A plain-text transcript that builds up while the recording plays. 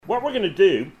what we're going to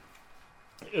do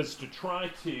is to try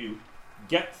to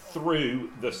get through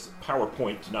this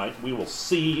PowerPoint tonight. We will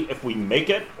see if we make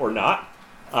it or not.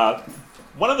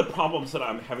 One of the problems that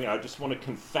I'm having, I just want to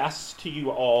confess to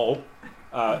you all,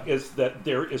 is that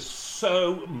there is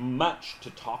so much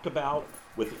to talk about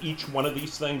with each one of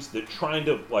these things that trying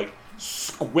to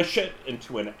squish it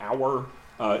into an hour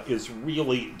is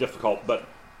really difficult. But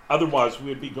otherwise, we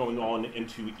would be going on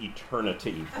into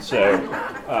eternity.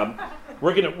 So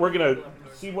we're gonna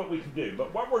see what we can do.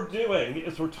 But what we're doing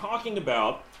is we're talking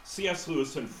about C.S.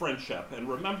 Lewis and friendship. And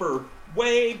remember,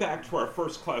 way back to our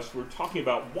first class, we were talking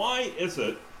about why is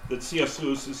it that C.S.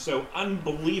 Lewis is so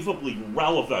unbelievably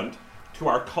relevant to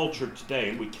our culture today.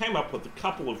 And we came up with a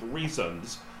couple of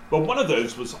reasons, but one of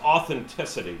those was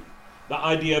authenticity. The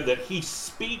idea that he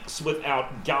speaks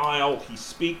without guile, he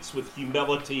speaks with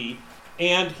humility,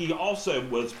 and he also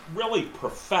was really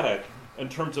prophetic in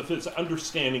terms of his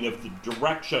understanding of the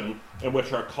direction in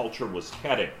which our culture was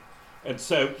heading. And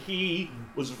so he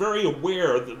was very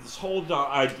aware that this whole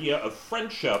idea of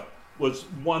friendship was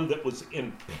one that was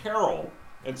in peril.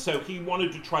 And so he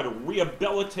wanted to try to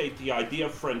rehabilitate the idea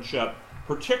of friendship,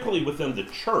 particularly within the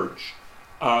church,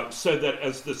 so that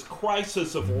as this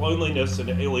crisis of loneliness and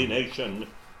alienation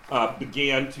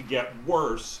began to get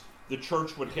worse, the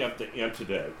church would have the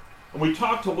antidote. And we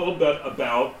talked a little bit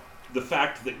about the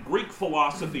fact that Greek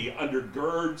philosophy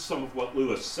undergirds some of what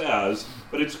Lewis says,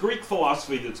 but it's Greek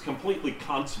philosophy that's completely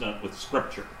consonant with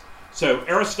Scripture. So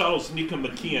Aristotle's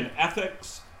Nicomachean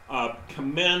Ethics,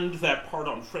 commend that part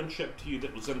on friendship to you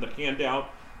that was in the handout.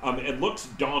 It looks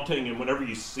daunting, and whenever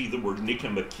you see the word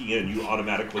Nicomachean, you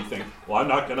automatically think, well, I'm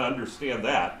not going to understand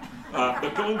that.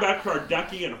 But going back to our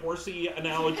ducky and horsey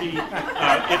analogy,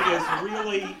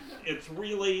 it's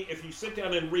really, if you sit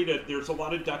down and read it, there's a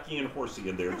lot of ducky and horsey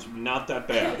in there. It's not that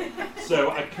bad.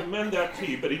 So I commend that to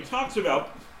you. But he talks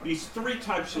about these three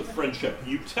types of friendship: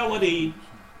 utility,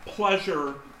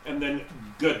 pleasure, and then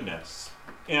goodness.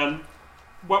 And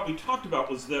what we talked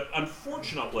about was that,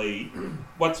 unfortunately,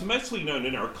 what's mostly known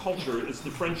in our culture is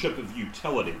the friendship of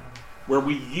utility, where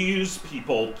we use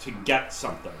people to get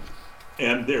something.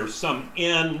 And there's some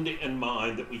end in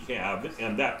mind that we have,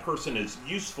 and that person is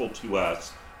useful to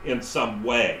us in some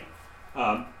way.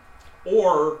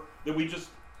 Or that we just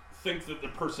think that the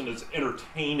person is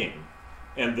entertaining,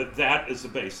 and that is the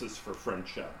basis for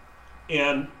friendship.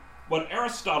 And what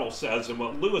Aristotle says, and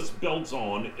what Lewis builds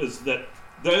on, is that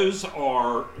those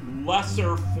are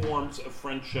lesser forms of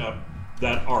friendship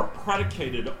that are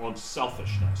predicated on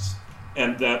selfishness,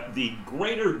 and that the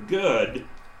greater good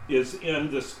is in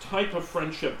this type of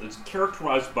friendship that's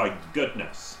characterized by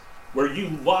goodness, where you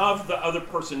love the other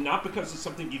person not because it's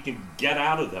something you can get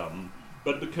out of them,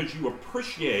 but because you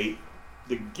appreciate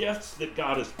the gifts that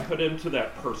God has put into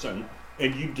that person,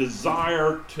 and you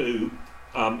desire to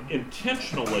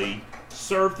intentionally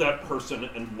serve that person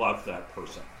and love that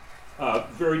person.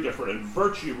 Very different, and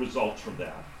virtue results from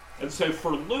that. And so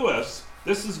for Lewis,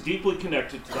 this is deeply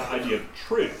connected to the idea of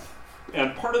truth.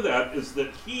 And part of that is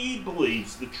that he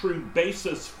believes the true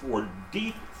basis for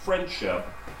deep friendship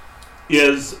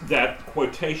is that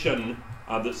quotation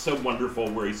that's so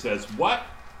wonderful where he says, "What?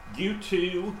 You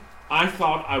two? I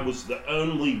thought I was the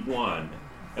only one."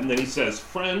 And then he says,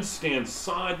 "Friends stand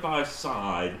side by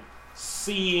side,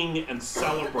 seeing and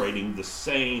celebrating the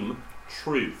same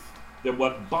truth." That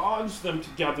what bonds them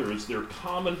together is their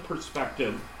common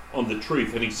perspective on the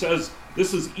truth. And he says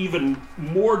this is even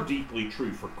more deeply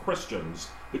true for Christians,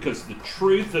 because the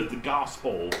truth of the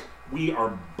gospel, we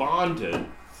are bonded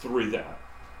through that.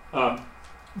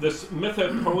 This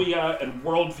mythopoeia and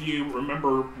worldview,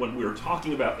 remember when we were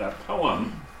talking about that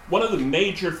poem, one of the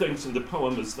major things in the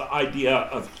poem is the idea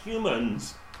of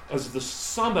humans as the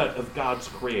summit of God's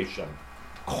creation,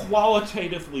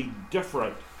 qualitatively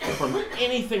different from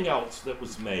anything else that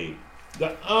was made.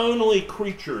 The only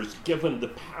creatures given the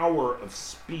power of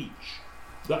speech,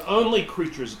 the only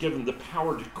creatures given the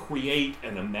power to create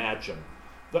and imagine,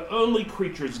 the only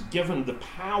creatures given the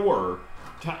power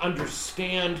to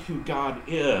understand who God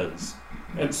is.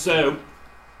 And so,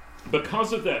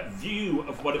 because of that view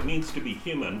of what it means to be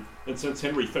human, and since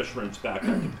Henry Fishburne's back, I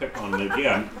can pick on it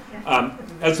again,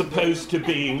 as opposed to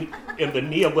being in the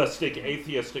nihilistic,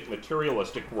 atheistic,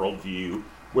 materialistic worldview,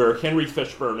 where Henry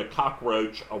Fishburne, a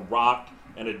cockroach, a rock,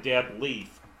 and a dead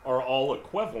leaf are all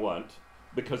equivalent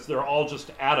because they're all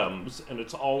just atoms, and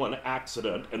it's all an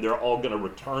accident, and they're all going to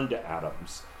return to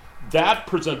atoms. That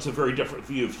presents a very different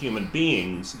view of human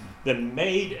beings than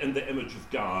made in the image of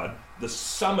God, the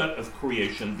summit of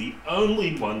creation, the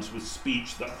only ones with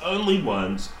speech, the only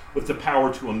ones with the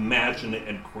power to imagine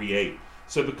and create.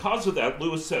 So because of that,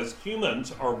 Lewis says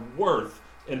humans are worth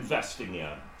investing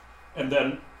in. And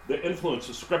then the influence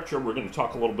of Scripture, we're going to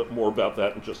talk a little bit more about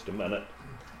that in just a minute.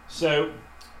 So,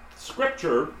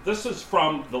 Scripture, this is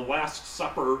from the Last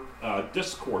Supper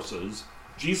discourses,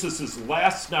 Jesus'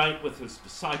 last night with his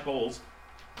disciples.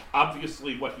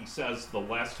 Obviously, what he says the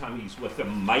last time he's with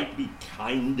them might be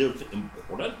kind of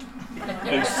important.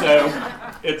 And so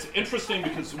it's interesting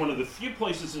because it's one of the few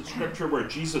places in Scripture where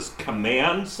Jesus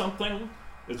commands something.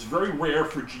 It's very rare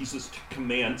for Jesus to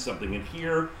command something. And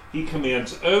here he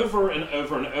commands over and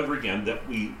over and over again that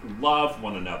we love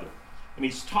one another. And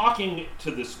he's talking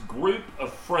to this group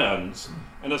of friends.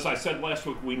 And as I said last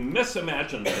week, we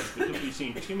misimagine this because we've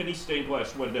seen too many stained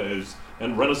glass windows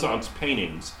and Renaissance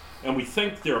paintings. And we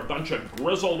think they're a bunch of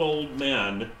grizzled old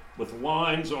men with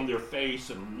lines on their face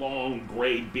and long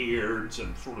gray beards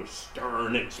and sort of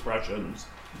stern expressions.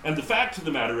 And the fact of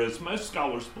the matter is, most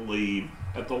scholars believe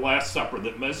at the Last Supper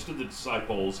that most of the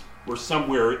disciples were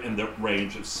somewhere in the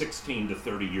range of 16 to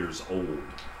 30 years old.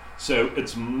 So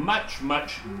it's much,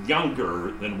 much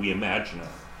younger than we imagine it.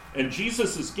 And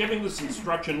Jesus is giving this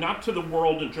instruction not to the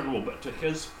world in general, but to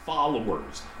his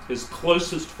followers, his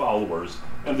closest followers.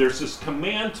 And there's this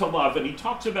command to love, and he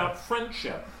talks about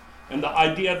friendship. And the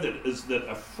idea that is that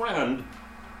a friend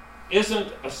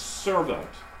isn't a servant,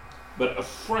 but a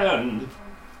friend,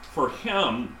 for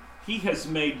him, he has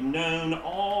made known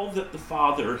all that the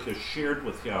Father has shared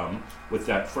with him with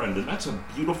that friend. And that's a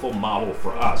beautiful model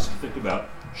for us to think about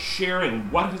sharing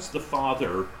what has the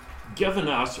Father given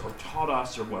us or taught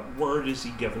us, or what word has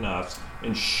he given us,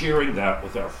 and sharing that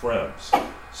with our friends.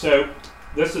 So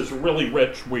this is really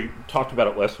rich. We talked about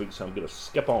it last week, so I'm going to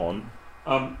skip on.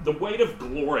 The Weight of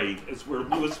Glory is where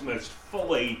Lewis most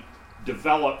fully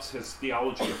develops his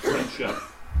theology of friendship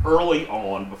early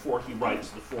on before he writes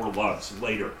the Four Loves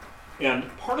later. And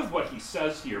part of what he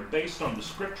says here, based on the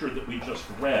scripture that we just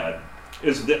read,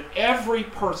 is that every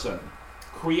person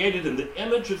created in the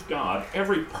image of God,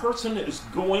 every person is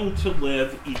going to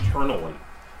live eternally.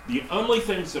 The only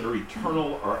things that are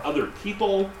eternal are other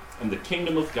people and the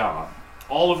kingdom of God.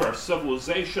 All of our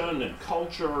civilization and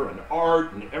culture and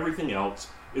art and everything else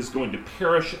is going to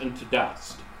perish into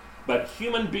dust. But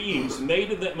human beings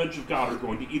made in the image of God are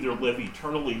going to either live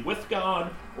eternally with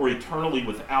God or eternally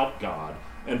without God.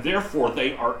 And therefore,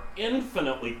 they are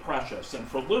infinitely precious. And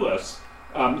for Lewis,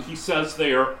 he says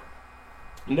they are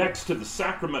next to the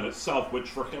sacrament itself, which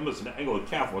for him is an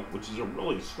Anglo-Catholic, which is a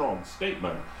really strong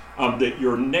statement, that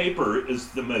your neighbor is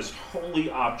the most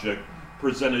holy object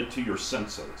presented to your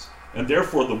senses. And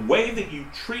therefore, the way that you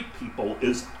treat people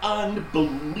is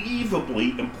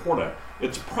unbelievably important.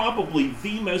 It's probably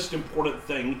the most important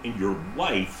thing in your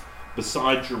life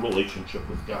besides your relationship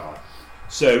with God.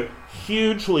 So,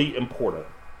 hugely important.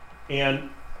 And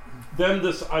then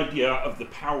this idea of the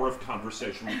power of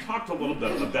conversation. We talked a little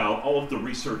bit about all of the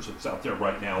research that's out there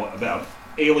right now about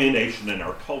alienation in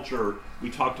our culture. We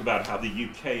talked about how the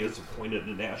UK has appointed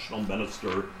a national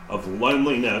minister of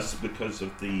loneliness because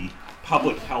of the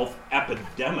public health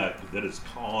epidemic that is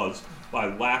caused by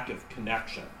lack of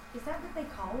connection. Is that what they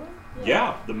call him?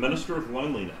 Yeah, the Minister of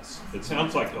Loneliness. It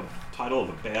sounds like a title of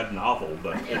a bad novel,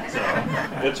 but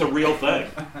it's a real thing.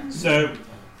 So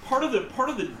part of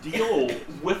the deal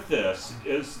with this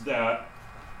is that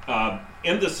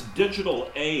in this digital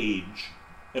age,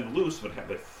 and Lewis would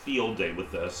have a field day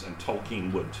with this, and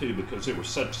Tolkien would too, because they were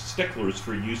such sticklers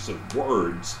for use of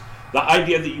words. The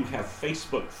idea that you have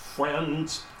Facebook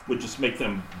friends would just make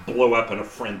them blow up in a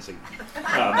frenzy.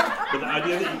 But the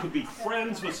idea that you could be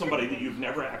friends with somebody that you've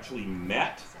never actually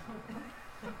met,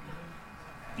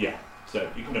 yeah, so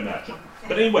you can imagine.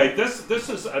 But anyway, this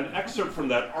is an excerpt from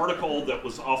that article that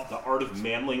was off the Art of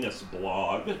Manliness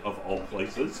blog, of all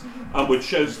places, which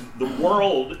shows the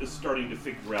world is starting to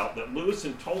figure out that Lewis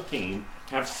and Tolkien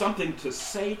have something to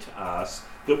say to us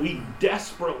that we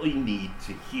desperately need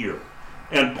to hear.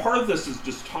 And part of this is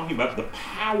just talking about the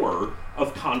power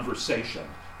of conversation.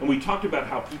 And we talked about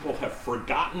how people have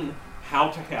forgotten how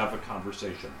to have a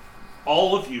conversation.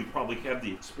 All of you probably have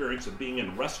the experience of being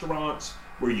in restaurants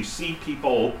where you see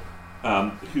people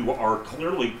who are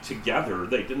clearly together.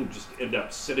 They didn't just end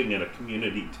up sitting at a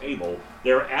community table.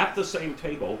 They're at the same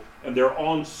table and they're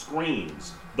on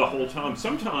screens the whole time.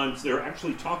 Sometimes they're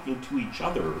actually talking to each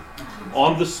other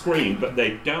on the screen, but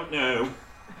they don't know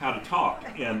how to talk.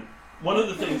 And one of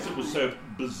the things that was so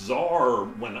bizarre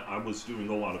when I was doing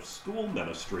a lot of school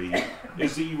ministry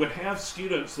is that you would have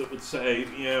students that would say,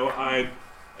 you know, I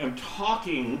am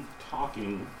talking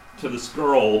to this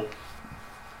girl,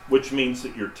 which means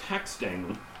that you're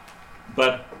texting,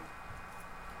 but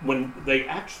when they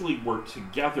actually were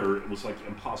together, it was like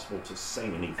impossible to say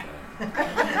anything.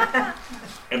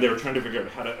 And they were trying to figure out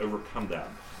how to overcome that.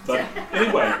 But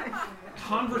anyway,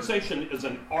 conversation is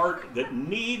an art that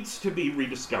needs to be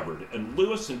rediscovered. And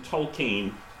Lewis and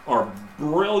Tolkien are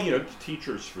brilliant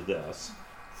teachers for this,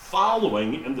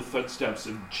 following in the footsteps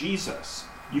of Jesus.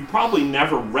 You probably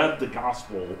never read the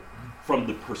gospel from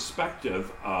the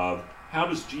perspective of how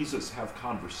does Jesus have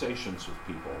conversations with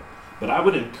people. But I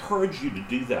would encourage you to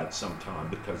do that sometime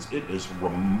because it is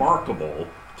remarkable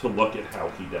to look at how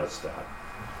he does that.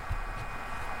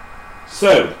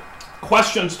 So,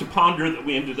 questions to ponder that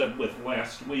we ended up with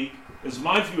last week. Is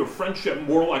my view of friendship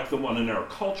more like the one in our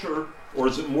culture, or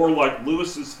is it more like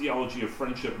Lewis's theology of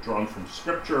friendship drawn from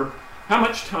Scripture? How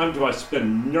much time do I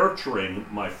spend nurturing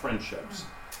my friendships?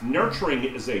 Nurturing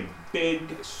is a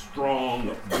big,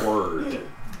 strong word.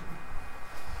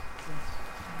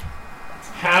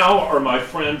 How are my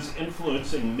friends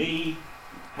influencing me?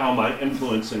 How am I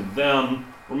influencing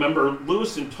them? Remember,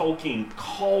 Lewis and Tolkien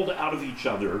called out of each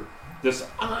other this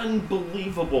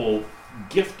unbelievable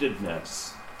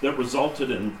giftedness that resulted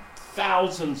in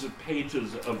thousands of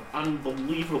pages of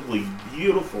unbelievably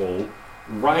beautiful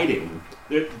writing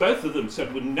that both of them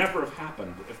said would never have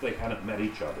happened if they hadn't met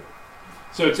each other.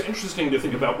 So it's interesting to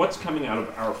think about what's coming out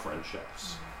of our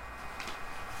friendships.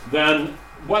 Then,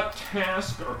 what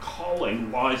task or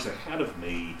calling lies ahead of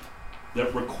me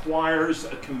that requires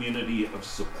a community of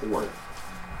support?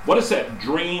 What is that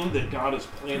dream that God has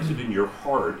planted in your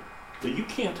heart that you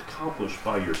can't accomplish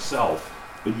by yourself,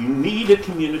 but you need a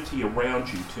community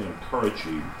around you to encourage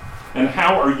you? And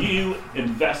how are you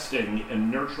investing in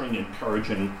nurturing,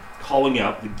 encouraging, calling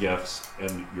out the gifts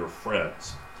in your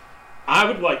friends? I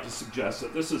would like to suggest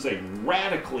that this is a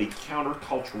radically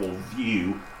countercultural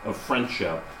view of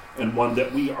friendship, and one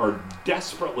that we are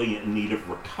desperately in need of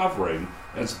recovering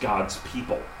as God's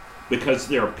people. Because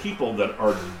there are people that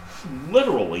are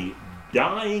literally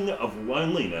dying of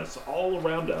loneliness all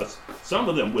around us, some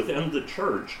of them within the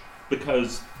church,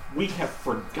 because we have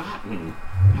forgotten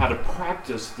how to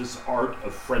practice this art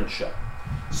of friendship.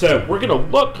 So we're going to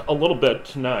look a little bit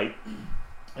tonight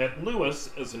at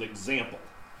Lewis as an example.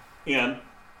 And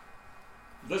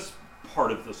this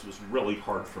part of this was really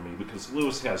hard for me because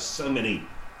Lewis has so many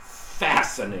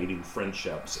fascinating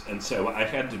friendships. And so I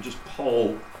had to just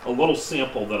pull a little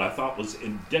sample that I thought was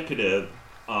indicative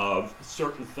of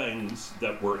certain things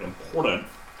that were important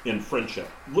in friendship.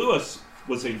 Lewis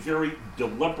was a very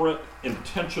deliberate,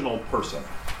 intentional person.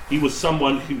 He was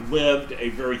someone who lived a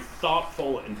very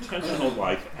thoughtful, intentional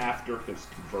life after his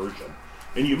conversion.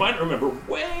 And you might remember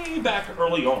way back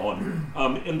early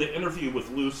on in the interview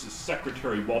with Lewis's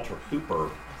secretary, Walter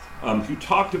Hooper, who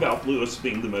talked about Lewis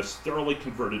being the most thoroughly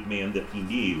converted man that he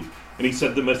knew. And he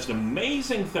said the most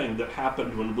amazing thing that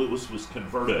happened when Lewis was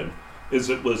converted is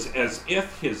it was as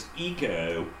if his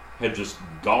ego had just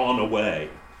gone away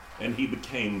and he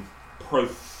became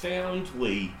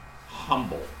profoundly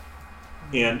humble.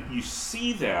 And you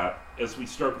see that as we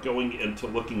start going into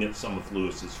looking at some of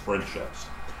Lewis's friendships.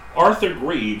 Arthur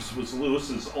Greaves was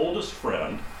Lewis's oldest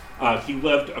friend. He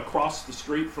lived across the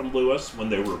street from Lewis when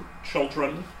they were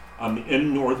children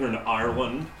in Northern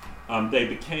Ireland. They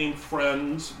became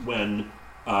friends when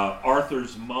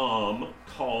Arthur's mom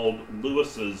called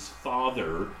Lewis's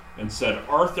father and said,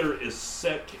 "Arthur is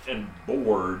sick and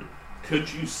bored.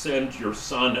 Could you send your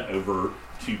son over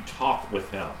to talk with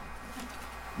him?"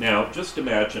 Now, just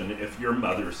imagine if your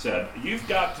mother said, "You've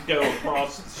got to go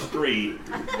across the street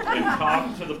and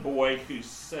talk to the boy who's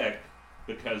sick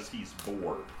because he's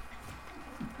bored."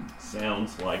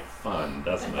 Sounds like fun,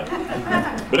 doesn't it?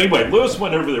 But anyway, Lewis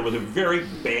went over there with a very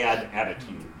bad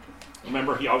attitude.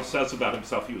 Remember, he always says about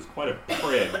himself he was quite a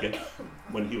prig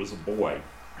when he was a boy.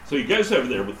 So he goes over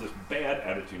there with this bad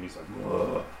attitude, and he's like,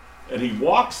 "Ugh." And he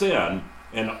walks in,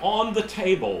 and on the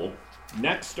table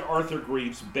next to Arthur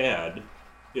Greaves' bed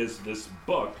is this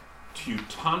book,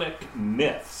 Teutonic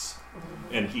Myths.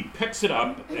 And he picks it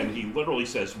up and he literally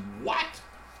says, "What?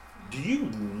 Do you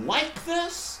like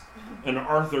this?" And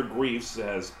Arthur Greaves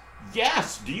says,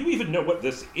 "Yes, do you even know what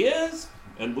this is?"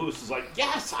 And Lewis is like,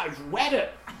 "Yes, I've read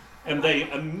it." And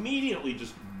they immediately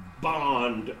just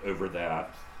bond over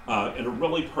that in a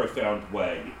really profound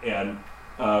way. And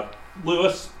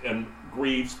Lewis and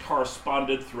Greaves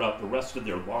corresponded throughout the rest of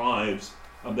their lives.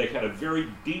 They had a very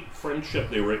deep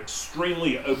friendship. They were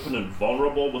extremely open and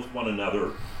vulnerable with one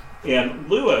another. And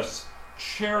Lewis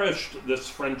cherished this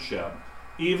friendship,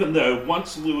 even though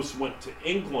once Lewis went to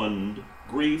England,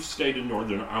 Greaves stayed in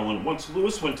Northern Ireland. Once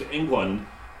Lewis went to England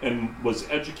and was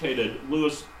educated,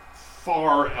 Lewis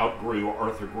far outgrew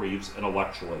Arthur Greaves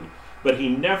intellectually. but he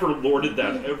never lorded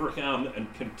that over him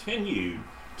and continued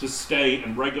to stay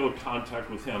in regular contact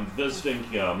with him, visiting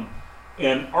him.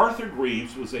 And Arthur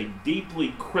Greeves was a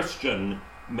deeply Christian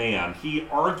man. He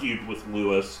argued with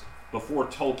Lewis before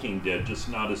Tolkien did, just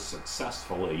not as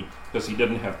successfully because he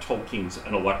didn't have Tolkien's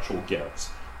intellectual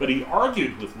gifts. But he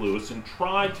argued with Lewis and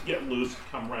tried to get Lewis to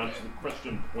come around to the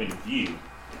Christian point of view.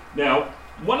 Now,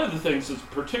 one of the things that's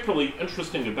particularly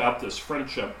interesting about this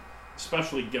friendship,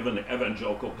 especially given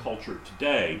evangelical culture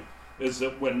today, is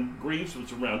that when Greeves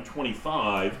was around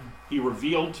 25, he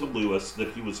revealed to Lewis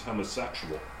that he was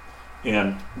homosexual.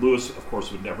 And Lewis, of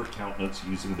course, would never countenance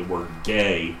using the word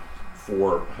gay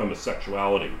for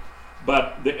homosexuality.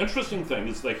 But the interesting thing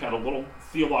is they had a little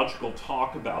theological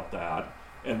talk about that,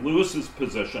 and Lewis's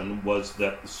position was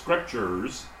that the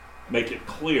scriptures make it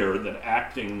clear that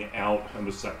acting out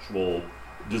homosexual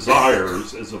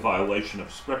desires is a violation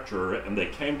of scripture, and they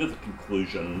came to the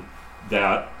conclusion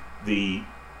that the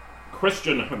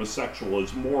Christian homosexual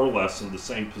is more or less in the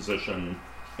same position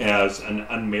as an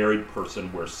unmarried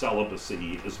person, where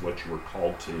celibacy is what you were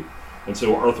called to. And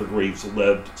so Arthur Greeves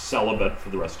lived celibate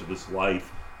for the rest of his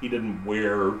life. He didn't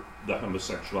wear the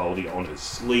homosexuality on his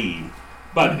sleeve.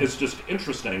 But it's just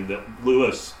interesting that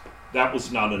Lewis, that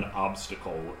was not an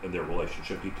obstacle in their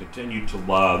relationship. He continued to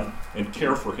love and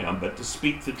care for him, but to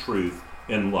speak the truth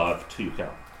in love to him.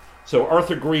 So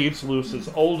Arthur Greeves, Lewis's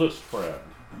oldest friend.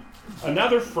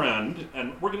 Another friend,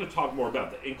 and we're going to talk more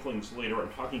about the Inklings later.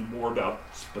 I'm talking more about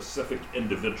specific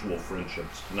individual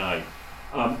friendships tonight.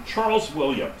 Charles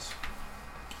Williams.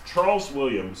 Charles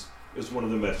Williams is one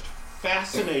of the most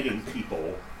fascinating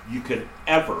people you could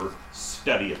ever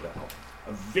study about.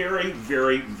 A very,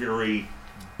 very, very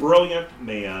brilliant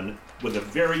man with a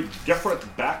very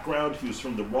different background. He was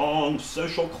from the wrong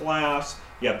social class.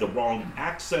 He had the wrong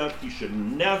accent. He should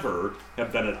never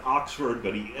have been at Oxford,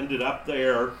 but he ended up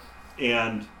there.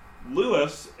 And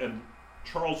Lewis and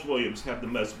Charles Williams had the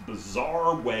most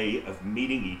bizarre way of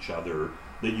meeting each other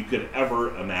that you could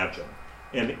ever imagine.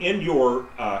 And in your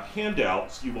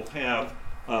handouts, you will have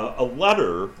a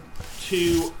letter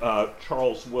to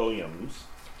Charles Williams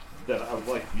that I would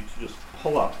like you to just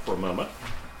pull up for a moment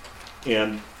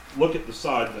and look at the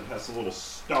side that has a little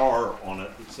star on it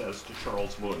that says to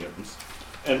Charles Williams.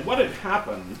 And what had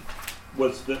happened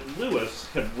was that Lewis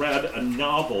had read a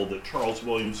novel that Charles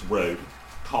Williams wrote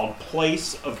called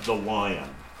Place of the Lion.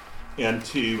 And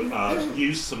to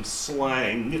use some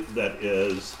slang that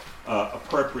is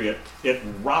appropriate, it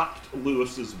rocked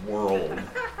Lewis's world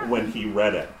when he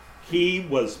read it. He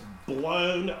was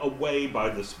blown away by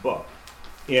this book.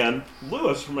 And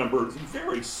Lewis, remember, is a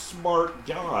very smart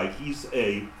guy. He's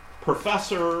a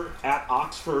professor at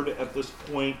Oxford at this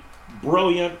point,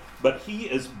 brilliant, but he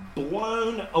is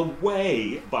blown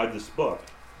away by this book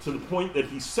to the point that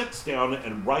he sits down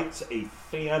and writes a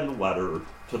fan letter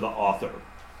to the author,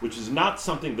 which is not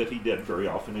something that he did very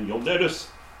often. And you'll notice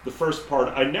the first part,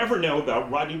 I never know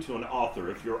about writing to an author.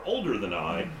 If you're older than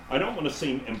I don't want to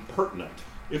seem impertinent.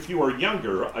 If you are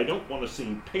younger, I don't want to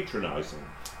seem patronizing,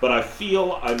 but I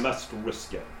feel I must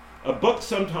risk it. A book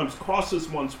sometimes crosses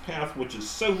one's path which is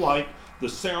so like the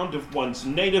sound of one's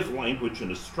native language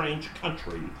in a strange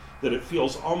country that it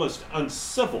feels almost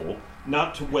uncivil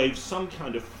not to wave some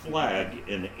kind of flag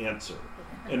in answer.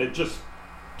 And it just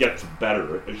gets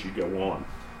better as you go on.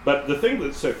 But the thing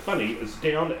that's so funny is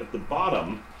down at the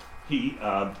bottom, he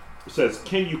says,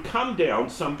 can you come down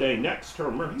someday next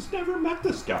term? He's never met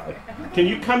this guy. Can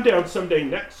you come down someday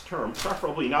next term,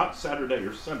 preferably not Saturday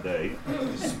or Sunday,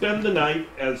 spend the night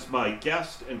as my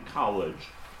guest in college,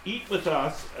 eat with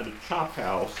us at a chop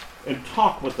house, and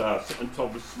talk with us until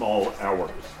the small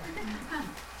hours.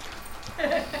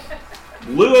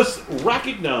 Lewis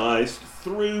recognized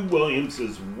through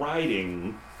Williams's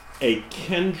writing a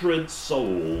kindred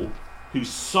soul who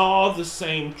saw the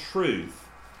same truth,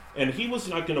 and he was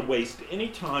not going to waste any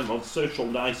time on social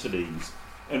niceties.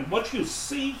 And what you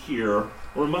see here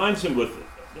reminds him with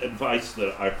advice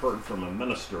that I heard from a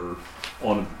minister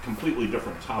on a completely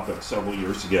different topic several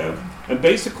years ago. And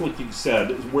basically he said,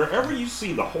 wherever you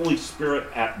see the Holy Spirit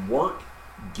at work,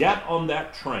 get on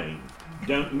that train.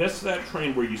 Don't miss that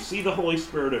train. Where you see the Holy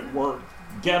Spirit at work,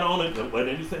 get on it. Don't let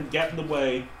anything get in the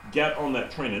way. Get on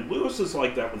that train. And Lewis is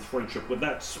like that with friendship. When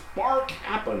that spark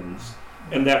happens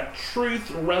and that truth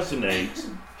resonates,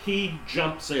 he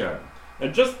jumps in.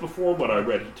 And just before what I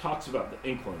read, he talks about the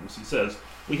Inklings. He says,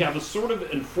 we have a sort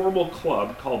of informal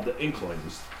club called the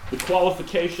Inklings. The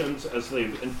qualifications, as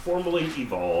they've informally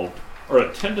evolved, are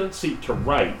a tendency to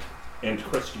write and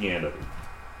Christianity,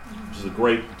 which is a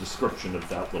great description of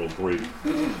that little group.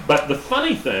 But the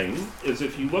funny thing is,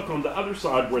 if you look on the other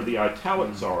side where the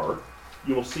italics are,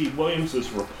 you will see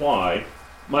Williams's reply,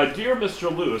 "My dear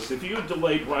Mr. Lewis, if you had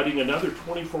delayed writing another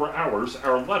 24 hours,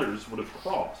 our letters would have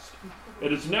crossed.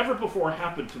 It has never before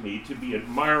happened to me to be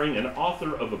admiring an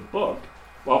author of a book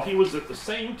while he was at the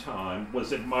same time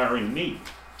was admiring me.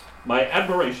 My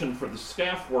admiration for the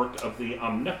staff work of the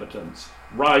Omnipotence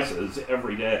rises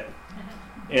every day."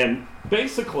 And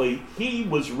basically, he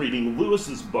was reading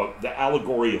Lewis's book, The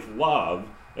Allegory of Love,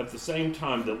 at the same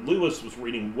time that Lewis was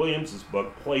reading Williams's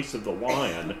book, Place of the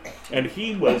Lion, and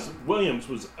Williams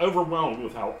was overwhelmed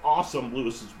with how awesome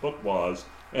Lewis's book was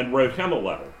and wrote him a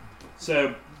letter.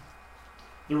 So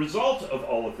the result of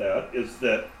all of that is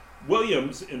that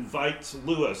Williams invites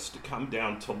Lewis to come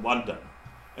down to London,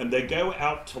 and they go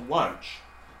out to lunch,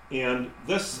 and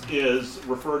this is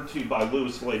referred to by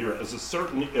Lewis later as a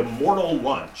certain immortal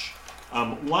lunch,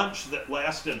 lunch that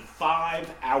lasted 5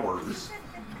 hours,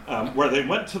 where they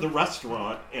went to the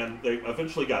restaurant and they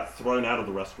eventually got thrown out of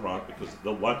the restaurant because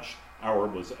the lunch hour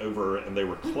was over and they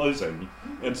were closing.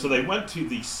 And so they went to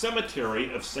the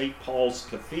cemetery of St. Paul's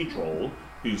Cathedral,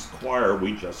 whose choir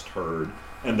we just heard,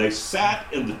 and they sat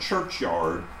in the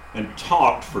churchyard and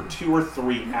talked for 2 or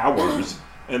 3 hours,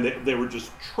 and they were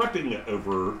just tripping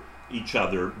over each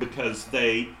other because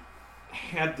they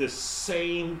had this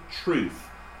same truth,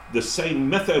 the same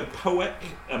mythopoeic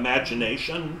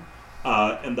imagination,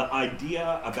 and the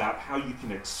idea about how you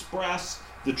can express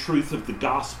the truth of the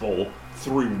gospel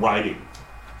through writing.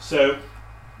 So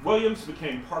Williams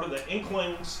became part of the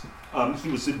Inklings. He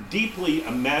was a deeply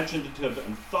imaginative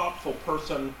and thoughtful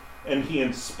person, and he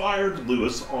inspired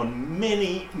Lewis on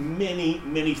many, many,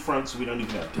 many fronts we don't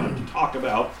even have time to talk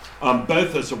about,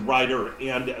 both as a writer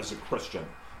and as a Christian.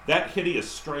 That Hideous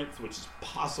Strength, which is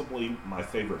possibly my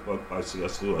favorite book by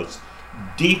C.S. Lewis,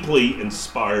 deeply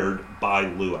inspired by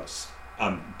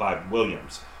by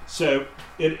Williams. So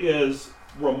it is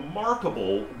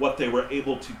remarkable what they were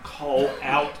able to call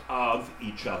out of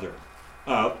each other.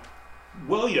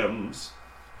 Williams,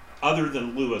 other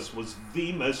than Lewis, was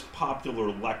the most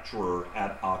popular lecturer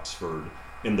at Oxford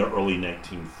in the early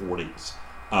 1940s.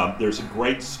 There's a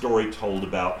great story told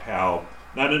about how,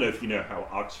 and I don't know if you know how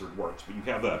Oxford works, but you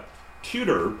have a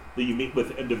tutor that you meet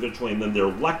with individually, and then there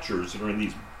are lectures that are in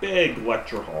these big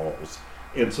lecture halls.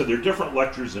 And so there are different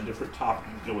lectures and different topics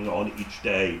going on each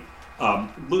day.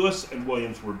 Lewis and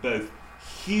Williams were both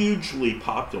hugely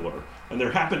popular, and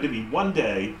there happened to be one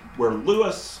day where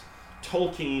Lewis,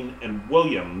 Tolkien, and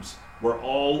Williams were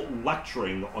all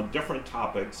lecturing on different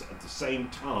topics at the same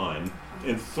time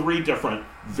in 3 different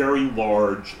very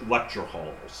large lecture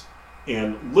halls.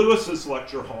 And Lewis's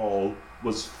lecture hall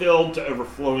was filled to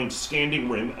overflowing, standing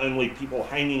room only, people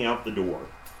hanging out the door.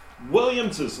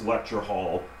 Williams's lecture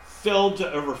hall filled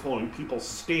to overflowing, people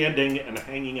standing and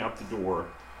hanging out the door.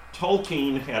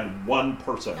 Tolkien had 1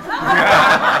 person.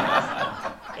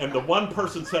 And the 1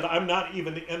 person said, "I'm not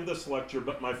even in this lecture,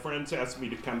 but my friends asked me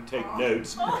to come take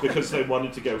notes because they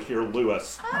wanted to go hear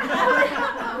Lewis."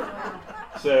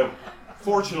 So,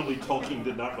 fortunately, Tolkien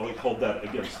did not really hold that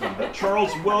against them. But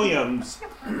Charles Williams,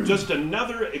 just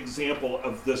another example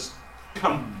of this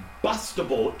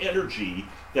combustible energy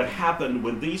that happened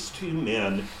when these 2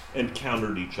 men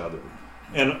encountered each other.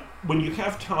 And when you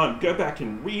have time, go back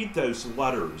and read those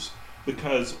letters,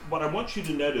 because what I want you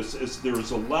to notice is there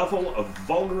is a level of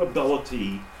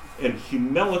vulnerability and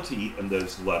humility in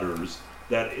those letters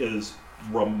that is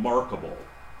remarkable.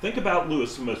 Think about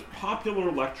Lewis, the most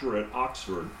popular lecturer at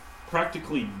Oxford,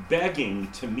 practically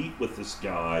begging to meet with this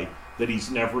guy that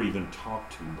he's never even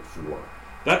talked to before.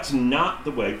 That's not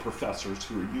the way professors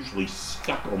who are usually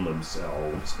stuck on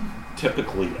themselves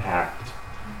typically act.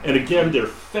 And again, their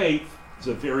faith is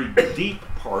a very deep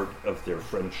part of their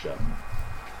friendship.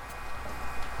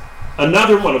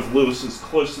 Another one of Lewis's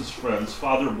closest friends,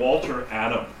 Father Walter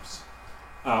Adams.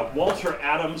 Walter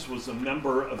Adams was a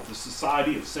member of the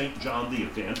Society of St. John the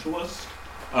Evangelist,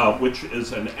 which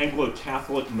is an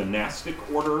Anglo-Catholic monastic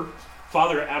order.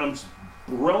 Father Adams,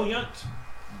 brilliant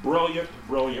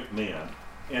man.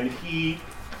 And he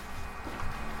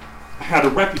had a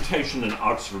reputation in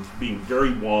Oxford for being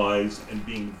very wise and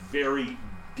being very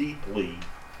deeply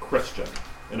Christian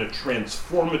in a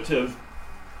transformative,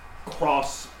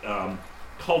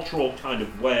 cross-cultural kind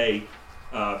of way,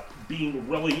 being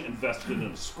really invested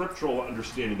in a scriptural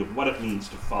understanding of what it means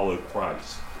to follow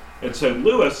Christ. And so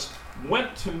Lewis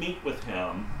went to meet with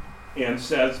him and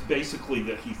says basically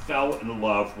that he fell in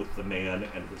love with the man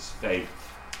and his faith.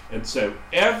 And so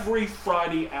every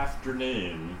Friday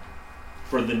afternoon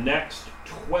for the next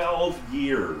 12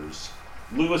 years,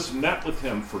 Lewis met with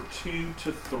him for 2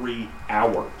 to 3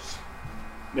 hours.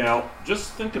 Now,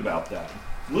 just think about that.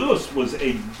 Lewis was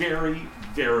a very,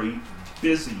 very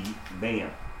busy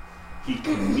man. He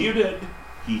commuted.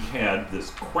 He had this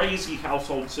crazy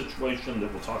household situation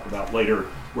that we'll talk about later,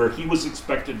 where he was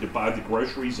expected to buy the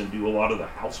groceries and do a lot of the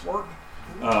housework.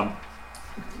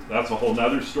 That's a whole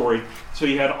nother story. So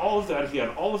he had all of that. He had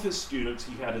all of his students.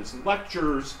 He had his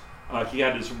lectures. He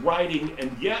had his writing.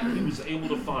 And yet he was able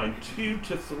to find 2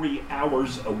 to 3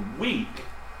 hours a week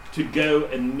to go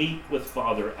and meet with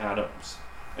Father Adams.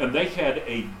 And they had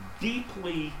a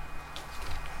deeply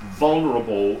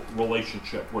vulnerable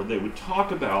relationship where they would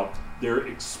talk about their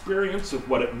experience of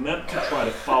what it meant to try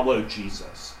to follow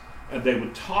Jesus. And they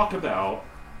would talk about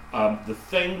the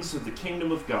things of the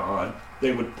kingdom of God.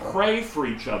 They would pray for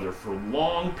each other for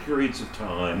long periods of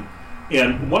time.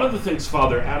 And one of the things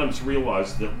Father Adams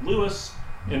realized, that Lewis,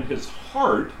 in his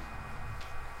heart,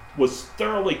 was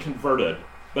thoroughly converted,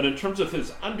 but in terms of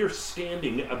his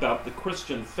understanding about the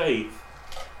Christian faith,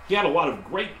 he had a lot of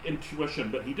great intuition,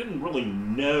 but he didn't really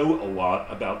know a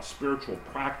lot about spiritual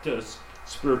practice,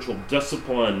 spiritual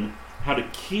discipline, how to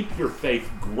keep your faith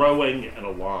growing and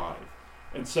alive.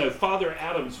 And so Father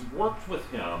Adams worked with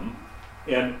him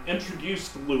and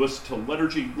introduced Lewis to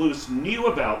liturgy. Lewis knew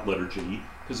about liturgy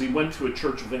because he went to a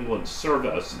Church of England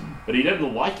service, but he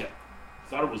didn't like it. He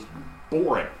thought it was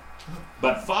boring.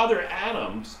 But Father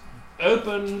Adams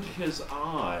opened his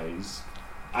eyes,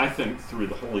 I think through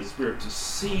the Holy Spirit, to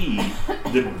see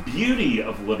the beauty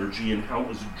of liturgy and how it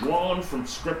was drawn from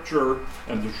Scripture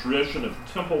and the tradition of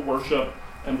temple worship,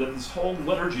 and that this whole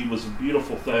liturgy was a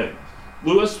beautiful thing.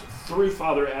 Lewis, through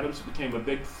Father Adams, became a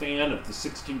big fan of the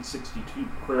 1662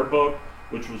 prayer book,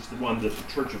 which was the one that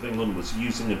the Church of England was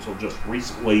using until just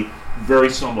recently,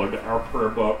 very similar to our prayer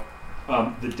book.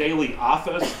 The daily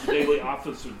office are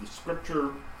the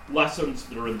scripture lessons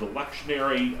that are in the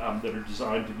lectionary that are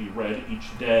designed to be read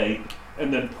each day,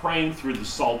 and then praying through the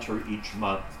Psalter each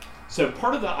month. So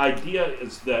part of the idea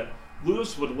is that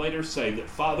Lewis would later say that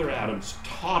Father Adams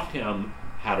taught him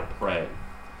how to pray.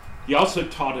 He also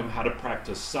taught him how to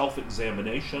practice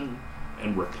self-examination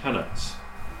and repentance.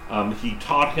 He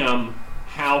taught him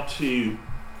how to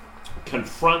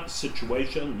confront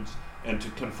situations and to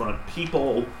confront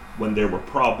people when there were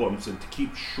problems, and to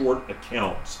keep short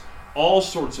accounts. All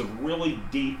sorts of really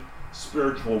deep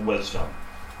spiritual wisdom.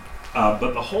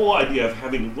 But the whole idea of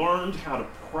having learned how to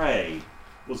pray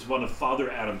was one of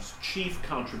Father Adams' chief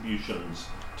contributions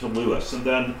to Lewis. And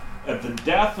then at the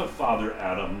death of Father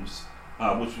Adams,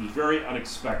 which was very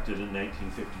unexpected in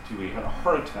 1952, he had a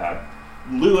heart attack.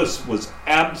 Lewis was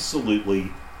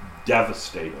absolutely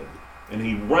devastated. And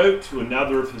he wrote to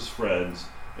another of his friends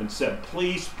and said,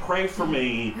 "Please pray for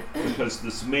me, because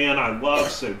this man I love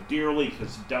so dearly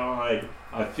has died.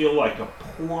 I feel like a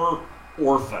poor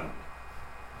orphan."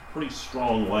 Pretty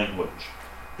strong language.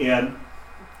 And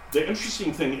the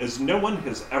interesting thing is, no one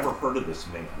has ever heard of this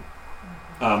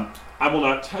man. I will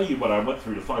not tell you what I went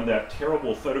through to find that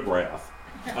terrible photograph.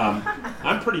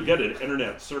 I'm pretty good at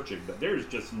internet searching, but there's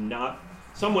just not.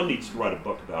 Someone needs to write a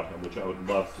book about him, which I would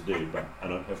love to do, but I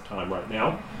don't have time right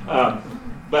now.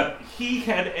 But he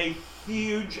had a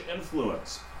huge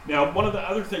influence. Now, one of the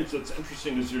other things that's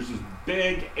interesting is there's this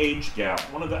big age gap.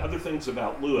 One of the other things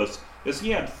about Lewis is he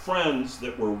had friends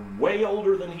that were way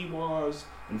older than he was,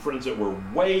 and friends that were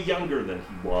way younger than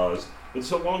he was. And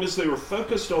so long as they were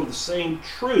focused on the same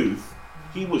truth,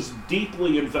 he was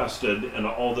deeply invested in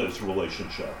all those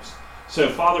relationships. So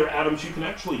Father Adams, you can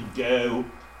actually go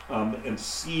and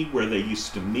see where they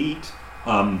used to meet.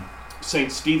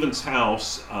 St. Stephen's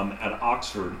House at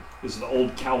Oxford is the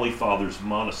old Cowley Fathers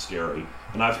Monastery,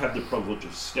 and I've had the privilege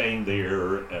of staying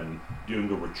there and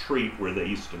doing a retreat where they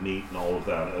used to meet and all of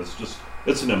that.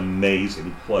 It's an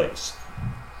amazing place.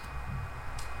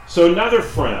 So another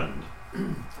friend,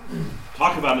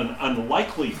 talk about an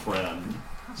unlikely friend,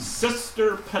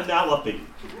 Sister Penelope.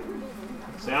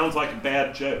 Sounds like a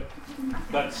bad joke,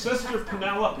 but Sister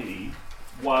Penelope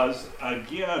was,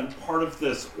 again, part of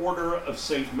this Order of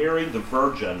St. Mary the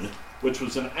Virgin, which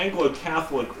was an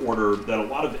Anglo-Catholic order that a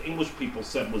lot of English people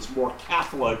said was more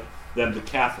Catholic than the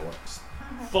Catholics.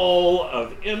 Full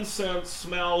of incense,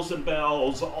 smells, and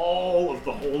bells, all of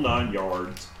the whole 9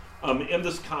 yards, in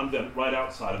this convent right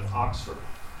outside of Oxford.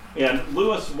 And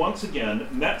Lewis, once again,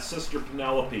 met Sister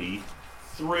Penelope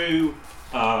through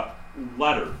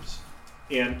letters.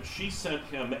 And she sent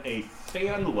him a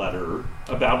fan letter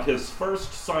about his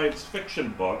first science fiction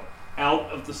book,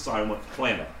 Out of the Silent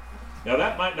Planet. Now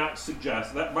that might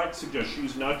suggest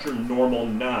she's not your normal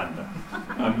nun.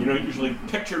 You don't usually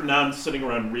picture nuns sitting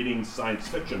around reading science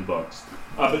fiction books.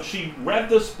 But she read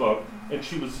this book and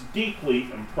she was deeply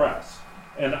impressed.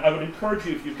 And I would encourage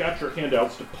you, if you've got your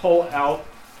handouts, to pull out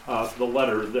the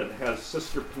letter that has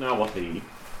Sister Penelope.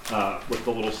 with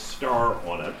the little star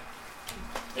on it.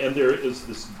 And there is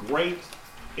this great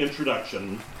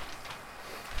introduction.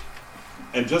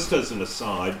 And just as an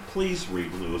aside, please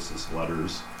read Lewis's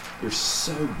letters. They're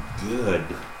so good.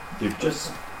 They're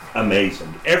just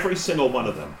amazing. Every single one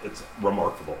of them. It's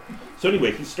remarkable. So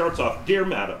anyway, he starts off, "Dear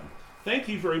Madam, thank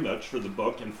you very much for the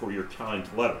book and for your kind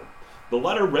letter. The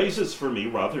letter raises for me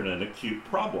rather an acute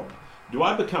problem. Do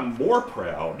I become more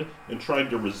proud in trying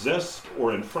to resist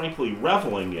or in frankly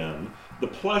reveling in the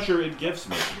pleasure it gives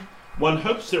me? One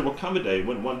hopes there will come a day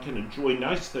when one can enjoy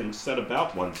nice things said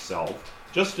about oneself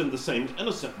just in the same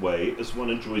innocent way as one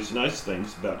enjoys nice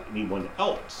things about anyone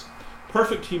else.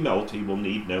 Perfect humility will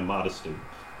need no modesty.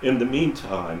 In the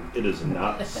meantime, it is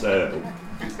not so."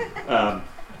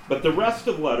 But the rest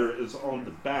of the letter is on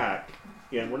the back,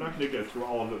 and we're not going to go through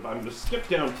all of it, but I'm going to skip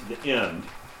down to the end.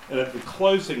 And at the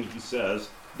closing, he says,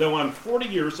 "Though I'm 40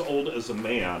 years old as a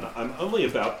man, I'm only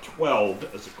about 12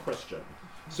 as a Christian.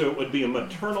 So it would be a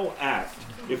maternal act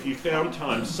if you found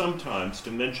time sometimes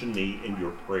to mention me in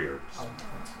your prayers."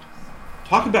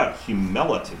 Talk about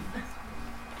humility.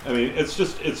 I mean,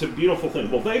 it's a beautiful thing.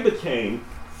 Well, they became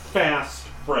fast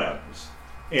friends.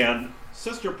 And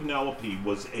Sister Penelope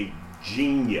was a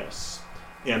genius.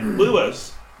 And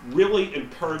Lewis really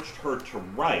encouraged her to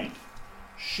write.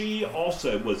 She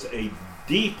also was a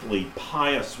deeply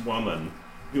pious woman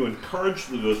who encouraged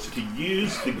Lewis to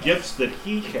use the gifts that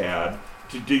he had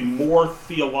to do more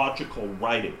theological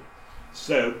writing.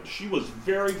 So she was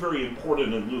very, very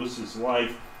important in Lewis's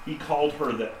life. He called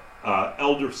her the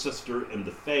elder sister in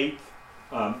the faith.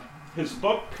 His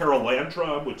book,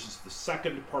 Perelandra, which is the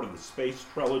second part of the Space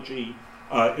Trilogy,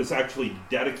 is actually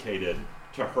dedicated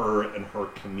to her and her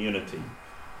community.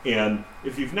 And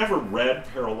if you've never read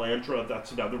Perelandra,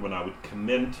 that's another one I would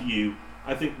commend to you.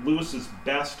 I think Lewis's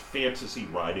best fantasy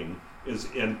writing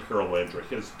is in Perelandra.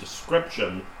 His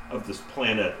description of this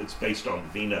planet, it's based on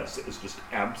Venus, is just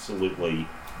absolutely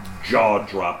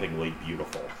jaw-droppingly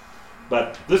beautiful.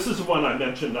 But this is the one I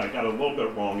mentioned, I got a little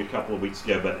bit wrong a couple of weeks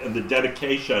ago, but in the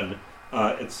dedication,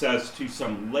 it says to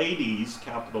some ladies,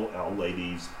 capital L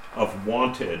ladies, of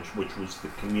Wantage, which was the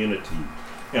community.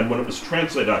 And when it was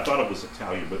translated, I thought it was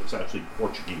Italian, but it's actually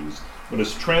Portuguese. When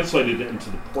it's translated into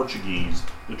the Portuguese,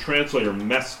 the translator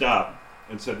messed up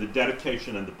and said the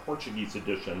dedication in the Portuguese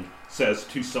edition says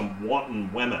to some wanton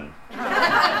women.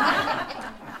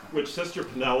 Which Sister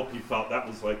Penelope felt that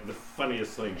was like the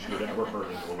funniest thing she had ever heard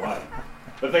in her life.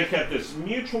 But they had this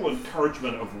mutual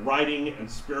encouragement of writing and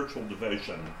spiritual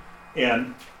devotion.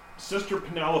 And Sister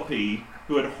Penelope,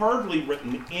 who had hardly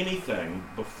written anything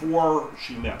before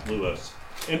she met Lewis,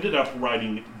 ended up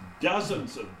writing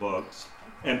dozens of books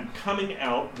and coming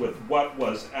out with what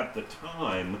was at the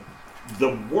time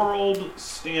the world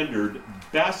standard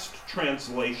best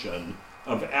translation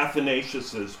of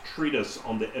Athanasius's treatise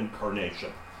on the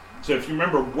Incarnation. So if you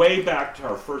remember way back to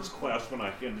our first class when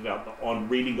I handed out on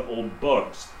reading old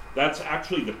books, that's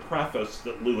actually the preface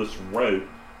that Lewis wrote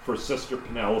for Sister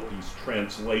Penelope's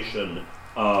translation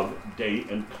of De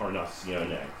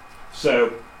Incarnatione.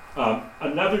 So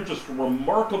another just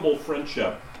remarkable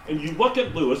friendship. And you look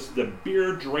at Lewis, the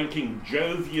beer-drinking,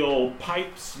 jovial,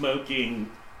 pipe-smoking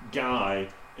guy,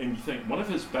 and you think, one of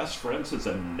his best friends is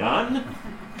a nun?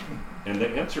 And the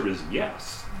answer is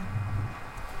yes.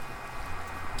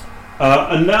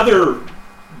 Another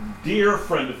dear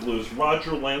friend of Lewis,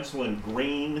 Roger Lancelin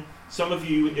Green. Some of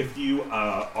you, if you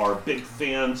are big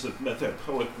fans of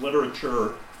mythopoeic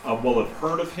literature, will have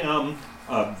heard of him.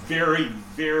 Very,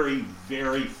 very,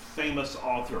 very famous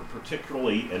author,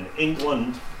 particularly in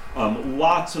England.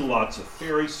 Lots and lots of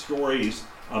fairy stories.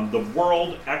 The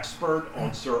world expert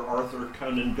on Sir Arthur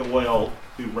Conan Doyle,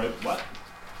 who wrote what?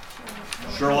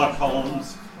 Sherlock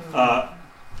Holmes.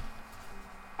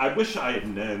 I wish I had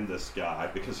known this guy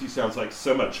because he sounds like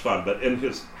so much fun, but in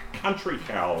his country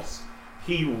house,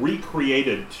 he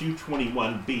recreated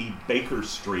 221B Baker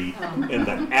Street in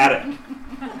the attic.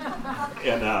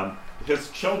 And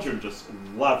his children just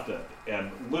loved it.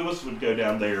 And Lewis would go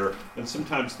down there, and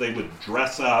sometimes they would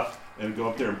dress up and go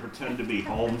up there and pretend to be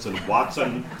Holmes and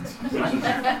Watson, which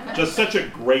is just such a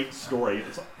great story.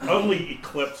 It's only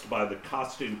eclipsed by the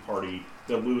costume party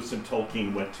that Lewis and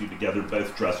Tolkien went to together,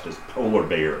 both dressed as polar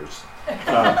bears.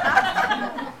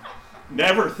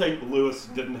 Never think Lewis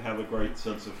didn't have a great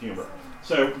sense of humor.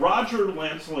 So Roger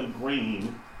Lancelin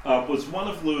Green was one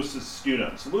of Lewis's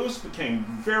students. Lewis became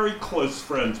very close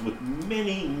friends with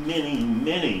many, many,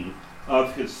 many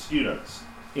of his students.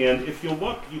 And if you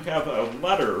look, you have a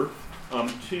letter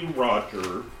to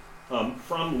Roger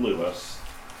from Lewis.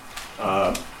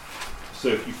 So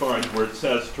if you find where it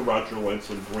says to Roger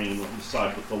Lancelin Green on the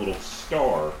side with the little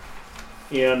star,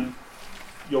 And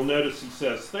you'll notice he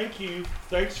says,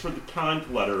 thanks for the kind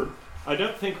letter. I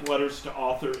don't think letters to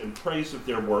author in praise of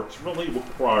their works really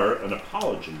require an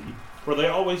apology, for they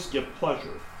always give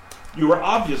pleasure. You are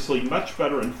obviously much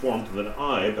better informed than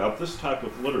I about this type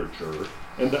of literature,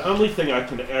 and the only thing I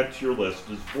can add to your list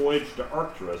is Voyage to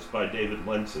Arcturus by David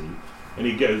Lindsay. And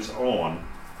he goes on.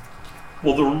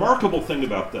 Well, the remarkable thing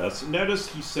about this, notice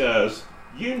he says,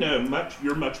 you're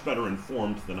much better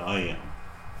informed than I am.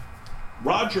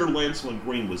 Roger Lancelin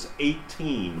Green was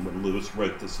 18 when Lewis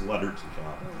wrote this letter to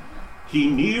him. He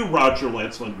knew Roger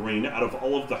Lancelin Green out of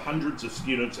all of the hundreds of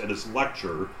students at his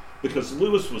lecture because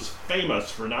Lewis was famous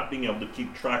for not being able to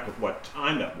keep track of what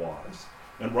time it was.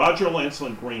 And Roger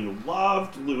Lancelin Green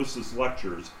loved Lewis's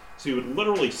lectures, so he would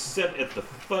literally sit at the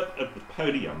foot of the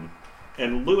podium,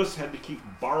 and Lewis had to keep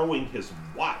borrowing his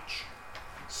watch.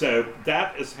 So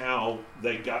that is how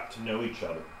they got to know each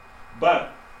other.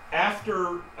 But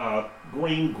after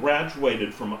Green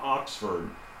graduated from Oxford,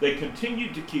 they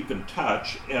continued to keep in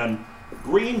touch, and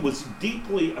Green was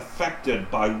deeply affected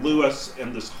by Lewis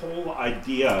and this whole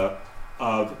idea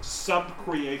of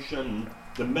sub-creation,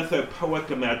 the mythopoeic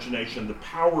imagination, the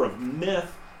power of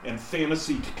myth and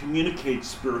fantasy to communicate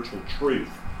spiritual truth.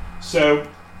 So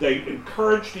they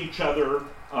encouraged each other.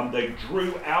 They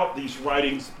drew out these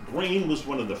writings. Green was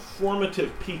one of the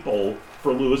formative people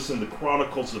for Lewis in the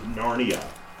Chronicles of Narnia,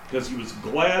 because he was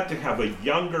glad to have a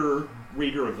younger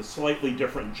reader of a slightly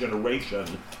different generation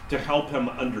to help him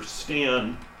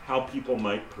understand how people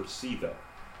might perceive it.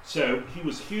 So he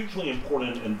was hugely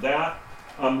important in that.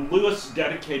 Lewis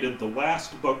dedicated the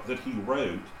last book that he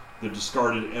wrote, The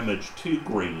Discarded Image, to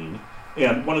Green.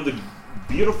 And one of the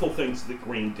beautiful things that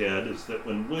Green did is that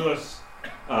when Lewis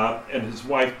and his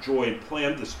wife Joy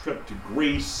planned this trip to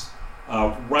Greece,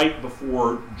 right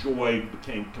before Joy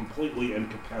became completely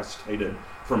incapacitated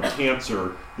from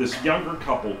cancer, this younger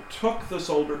couple took this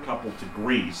older couple to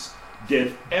Greece,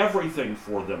 did everything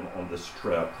for them on this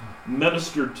trip,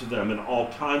 ministered to them in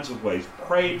all kinds of ways,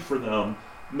 prayed for them,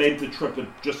 made the trip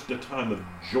just a time of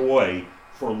joy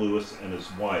for Lewis and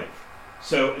his wife.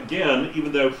 So again,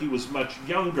 even though he was much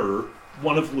younger,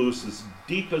 one of Lewis's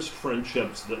deepest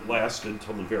friendships that lasted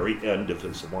until the very end of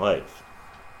his life.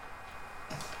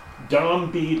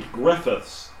 Dom Bede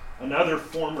Griffiths, another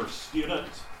former student.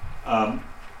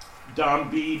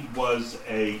 Dom Bede was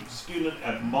a student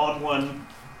at Magdalen.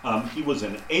 He was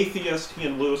an atheist. He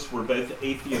and Lewis were both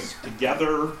atheists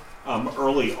together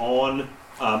early on.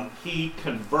 He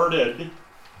converted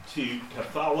to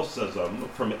Catholicism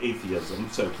from atheism,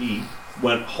 so he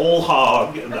went whole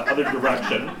hog in the other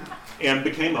direction and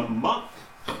became a monk,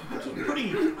 which is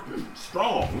pretty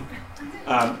strong.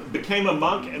 Became a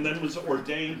monk and then was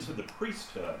ordained to the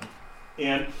priesthood.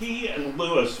 And he and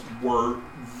Lewis were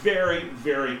very,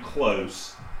 very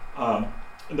close.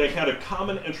 They had a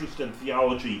common interest in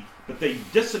theology, but they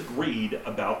disagreed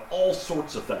about all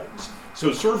sorts of things. So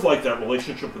it's sort of like that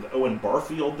relationship with Owen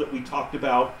Barfield that we talked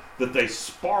about, that they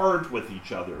sparred with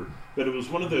each other, but it was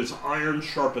one of those iron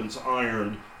sharpens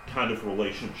iron kind of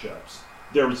relationships.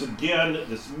 There was, again,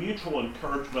 this mutual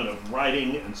encouragement of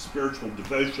writing and spiritual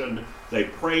devotion. They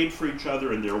prayed for each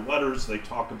other in their letters. They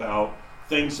talk about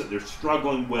things that they're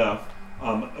struggling with,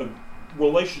 a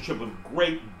relationship of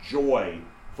great joy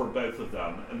for both of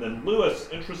them. And then Lewis,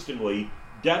 interestingly,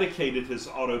 dedicated his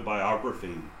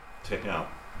autobiography to him.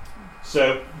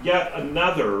 So yet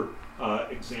another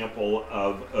example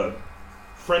of a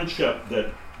friendship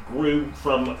that grew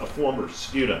from a former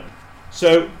student.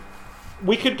 So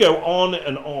we could go on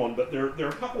and on, but there are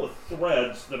a couple of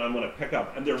threads that I'm going to pick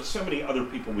up, and there are so many other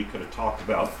people we could have talked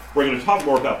about. We're going to talk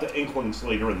more about the Inklings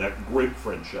later in that group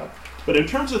friendship. But in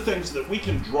terms of things that we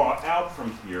can draw out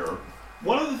from here,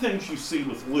 one of the things you see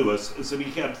with Lewis is that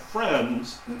he had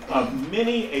friends of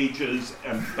many ages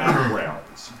and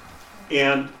backgrounds.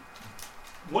 And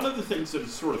one of the things that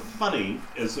is sort of funny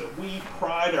is that we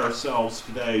pride ourselves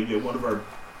today,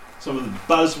 some of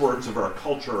the buzzwords of our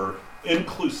culture,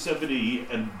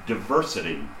 inclusivity and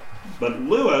diversity. But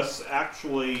Lewis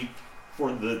actually,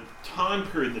 for the time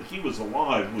period that he was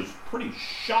alive, was pretty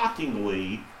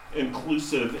shockingly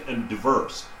inclusive and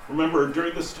diverse. Remember,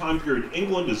 during this time period,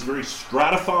 England is very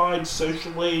stratified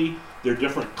socially. There are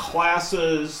different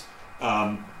classes.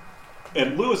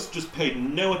 And Lewis just paid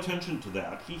no attention to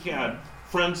that. He had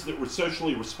friends that were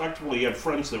socially respectable. He had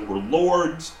friends that were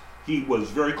lords. He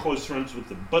was very close friends with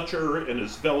the butcher in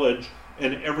his village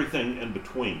and everything in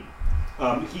between.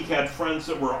 He had friends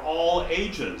that were all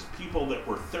ages, people that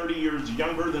were 30 years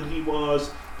younger than he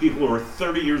was, people who were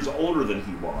 30 years older than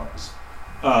he was.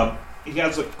 He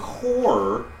has a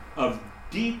core of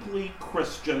deeply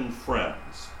Christian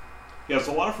friends. He has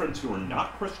a lot of friends who are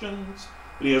not Christians,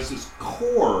 but he has this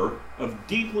core of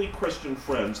deeply Christian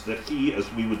friends that he,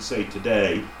 as we would say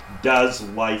today, does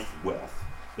life with.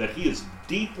 That he is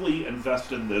deeply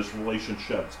invested in those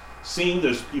relationships, seeing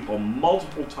those people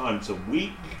multiple times a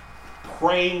week,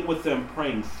 praying with them,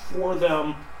 praying for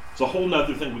them. It's a whole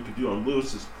other thing we could do on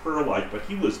Lewis's prayer life, but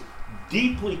he was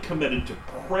deeply committed to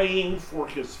praying for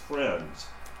his friends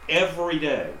every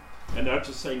day. And not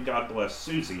just saying, God bless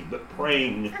Susie, but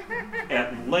praying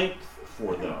at length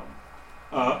for them.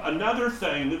 Another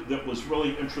thing that was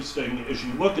really interesting as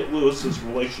you look at Lewis's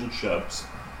relationships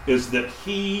is that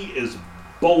he is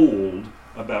bold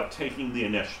about taking the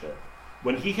initiative.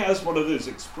 When he has one of those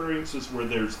experiences where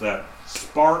there's that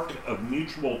spark of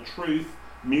mutual truth,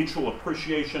 mutual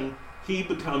appreciation, he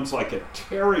becomes like a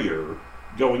terrier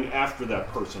going after that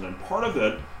person. And part of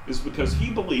it is because he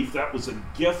believed that was a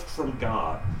gift from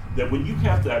God. That when you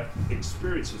have that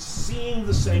experience of seeing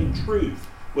the same truth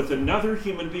with another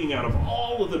human being out of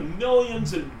all of the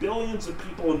millions and billions of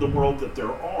people in the world that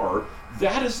there are,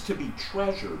 that is to be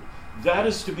treasured. That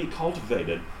is to be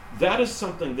cultivated. That is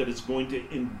something that is going to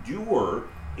endure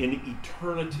in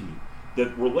eternity.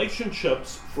 That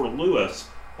relationships for Lewis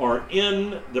are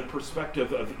in the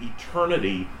perspective of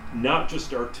eternity, not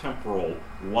just our temporal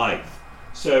life.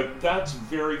 So that's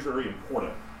very, very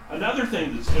important. Another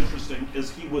thing that's interesting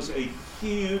is he was a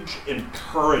huge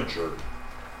encourager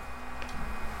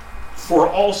for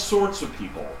all sorts of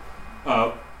people.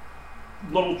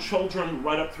 Little children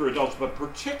right up through adults, but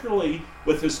particularly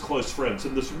with his close friends.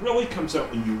 And this really comes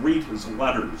out when you read his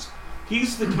letters.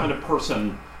 He's the kind of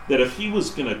person that if he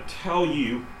was going to tell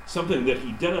you something that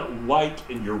he didn't like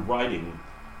in your writing,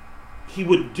 he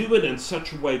would do it in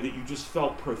such a way that you just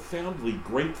felt profoundly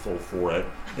grateful for it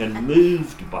and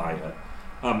moved by it.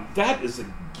 That is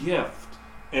a gift.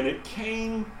 And it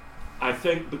came, I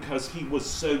think, because he was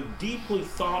so deeply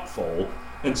thoughtful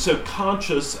and so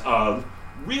conscious of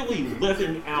really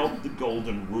living out the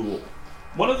golden rule.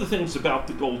 One of the things about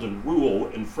the golden rule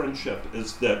in friendship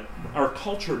is that our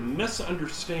culture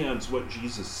misunderstands what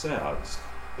Jesus says.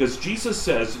 Because Jesus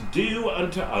says, do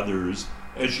unto others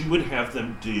as you would have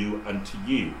them do unto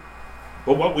you.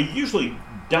 But what we usually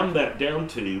dumb that down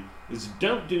to is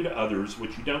don't do to others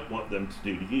what you don't want them to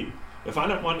do to you. If I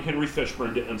don't want Henry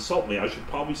Fishburne to insult me, I should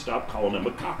probably stop calling him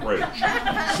a cockroach.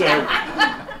 So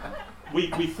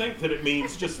we think that it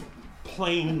means just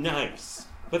plain nice.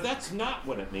 But that's not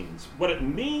what it means. What it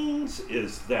means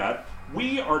is that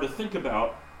we are to think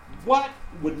about what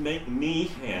would make me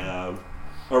have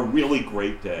a really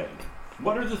great day.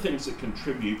 What are the things that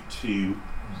contribute to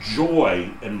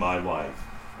joy in my life?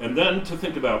 And then to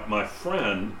think about my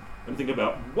friend and think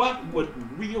about what would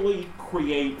really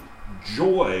create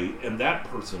joy in that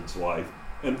person's life,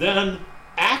 and then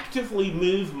actively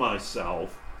move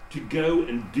myself to go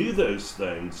and do those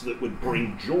things that would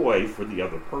bring joy for the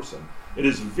other person. It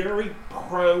is very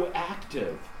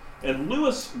proactive. And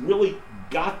Lewis really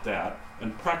got that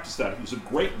and practiced that. He was a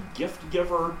great gift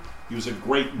giver. He was a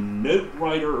great note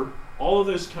writer, all of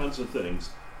those kinds of things.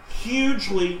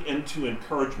 Hugely into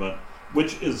encouragement,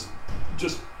 which is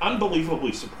just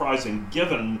unbelievably surprising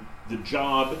given the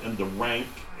job and the rank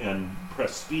and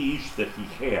prestige that he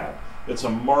had. It's a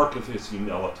mark of his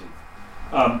humility.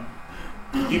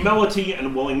 Humility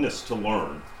and willingness to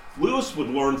learn. Lewis would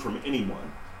learn from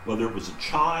anyone, whether it was a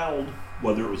child,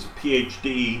 whether it was a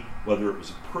PhD, whether it was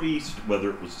a priest, whether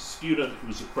it was a student who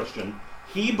was a Christian.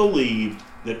 He believed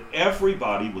that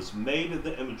everybody was made in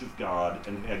the image of God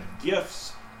and had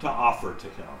gifts to offer to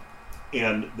him,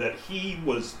 and that he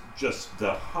was just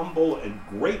the humble and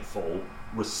grateful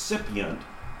recipient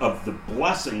of the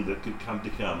blessing that could come to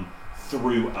him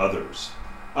through others.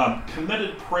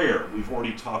 Committed prayer, we've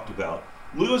already talked about.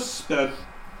 Lewis spent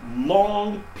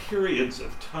long periods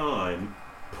of time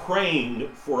praying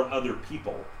for other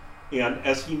people. And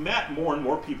as he met more and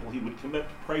more people, he would commit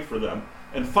to pray for them.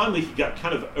 And finally, he got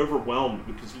kind of overwhelmed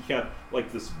because he had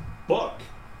like this book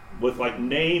with like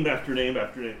name after name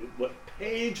after name,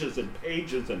 pages and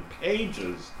pages and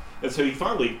pages. And so he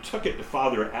finally took it to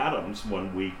Father Adams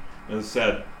one week and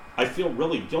said, I feel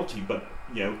really guilty, but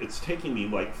it's taking me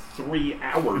like 3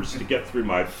 hours to get through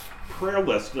my prayer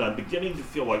list, and I'm beginning to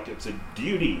feel like it's a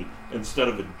duty instead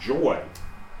of a joy.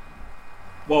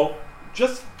 Well,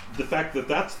 just the fact that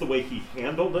that's the way he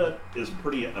handled it is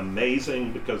pretty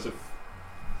amazing, because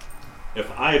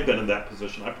if I had been in that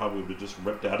position, I probably would have just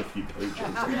ripped out a few pages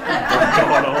and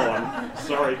gone on,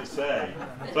 sorry to say.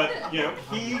 But,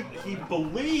 he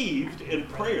believed in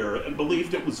prayer and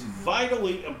believed it was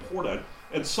vitally important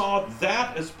and saw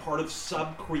that as part of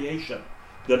sub-creation.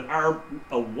 that our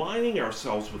aligning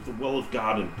ourselves with the will of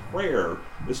God in prayer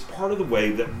is part of the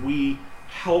way that we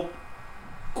help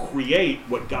create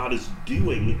what God is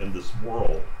doing in this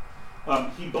world.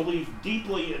 He believed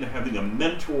deeply in having a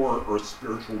mentor or a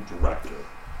spiritual director,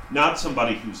 not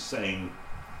somebody who's saying,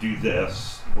 do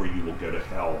this or you will go to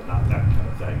hell, not that kind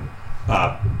of thing.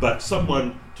 But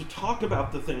someone to talk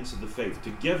about the things of the faith, to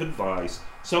give advice,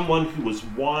 someone who was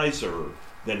wiser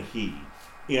than he.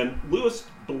 And Lewis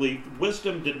believed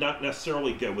wisdom did not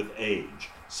necessarily go with age.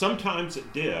 Sometimes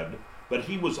it did, but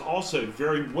he was also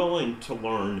very willing to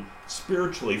learn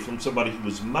spiritually from somebody who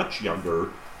was much younger.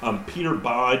 Peter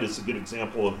Bide is a good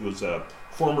example of who was a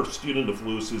former student of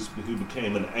Lewis's who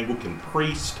became an Anglican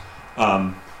priest.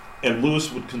 And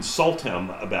Lewis would consult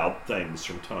him about things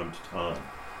from time to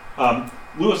time.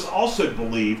 Lewis also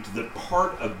believed that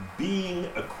part of being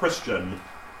a Christian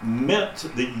meant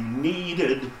that you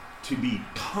needed to be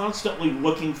constantly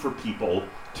looking for people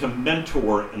to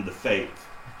mentor in the faith.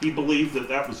 He believed that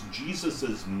that was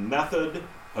Jesus's method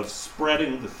of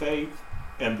spreading the faith,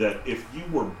 and that if you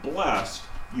were blessed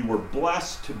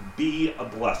to be a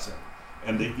blessing,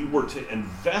 and that you were to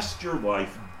invest your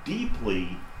life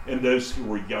deeply in those who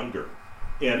were younger.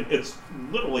 And it's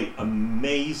literally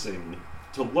amazing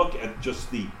to look at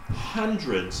just the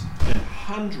hundreds and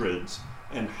hundreds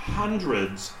and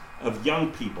hundreds of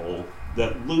young people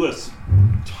that Lewis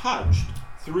touched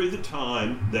through the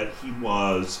time that he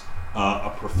was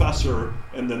a professor,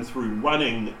 and then through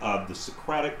running the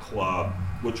Socratic Club,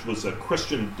 which was a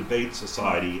Christian debate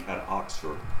society at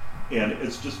Oxford. And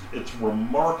it's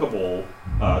remarkable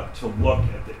to look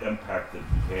at the impact that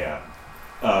he had.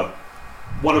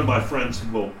 One of my friends, who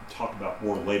we'll talk about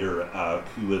more later,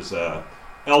 who is an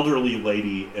elderly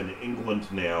lady in England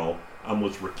now,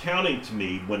 was recounting to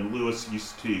me when Lewis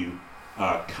used to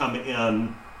come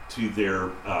in to their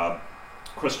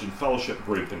Christian fellowship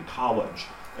group in college,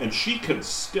 and she could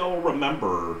still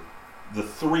remember the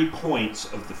 3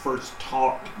 points of the first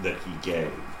talk that he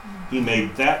gave. He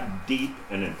made that deep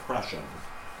an impression,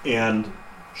 and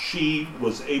she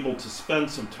was able to spend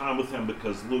some time with him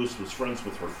because Lewis was friends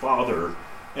with her father,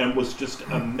 and was just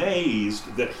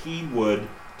amazed that he would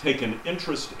take an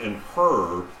interest in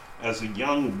her as a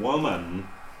young woman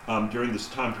during this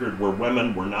time period where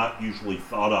women were not usually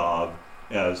thought of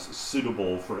as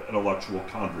suitable for intellectual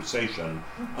conversation,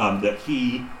 that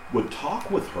he would talk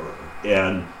with her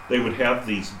and they would have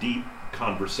these deep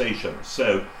conversations.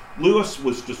 So Lewis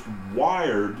was just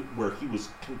wired where he was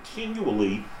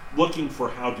continually looking for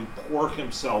how to pour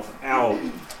himself out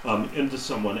into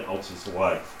someone else's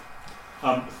life.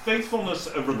 Faithfulness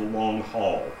over the long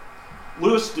haul.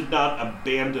 Lewis did not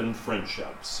abandon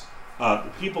friendships. The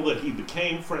people that he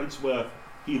became friends with,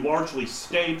 he largely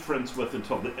stayed friends with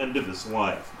until the end of his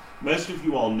life. Most of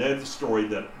you all know the story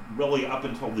that really up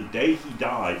until the day he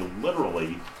died,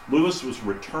 literally, Lewis was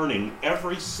returning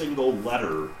every single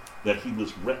letter that he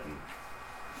was written.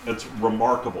 It's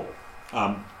remarkable.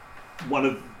 One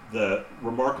of the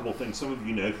remarkable things, some of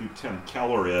you know who Tim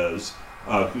Keller is,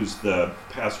 who's the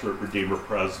pastor at Redeemer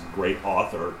Press and great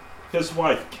author. His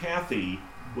wife, Kathy,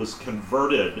 was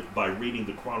converted by reading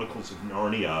the Chronicles of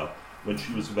Narnia when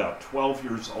she was about 12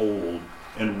 years old,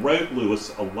 and wrote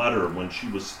Lewis a letter when she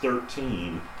was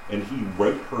 13, and he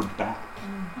wrote her back.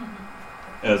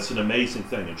 It's an amazing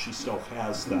thing, and she still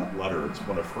has that letter. It's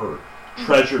one of her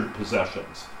treasured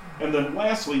possessions. And then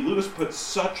lastly, Lewis put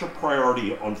such a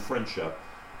priority on friendship.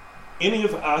 Any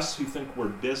of us who think we're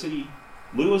busy,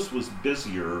 Lewis was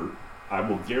busier, I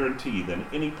will guarantee, than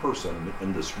any person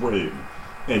in this room.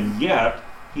 And yet,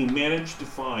 he managed to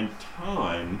find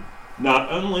time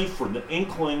not only for the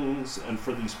Inklings and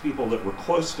for these people that were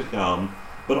close to him,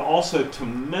 but also to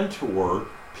mentor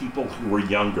people who were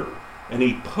younger. And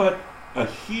he put a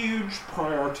huge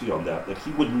priority on that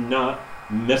he would not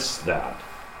miss that.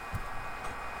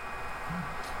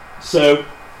 So,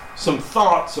 some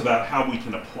thoughts about how we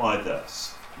can apply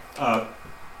this.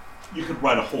 You could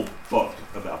write a whole book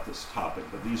about this topic,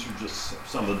 but these are just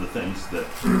some of the things that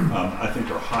I think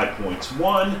are high points.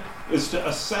 One is to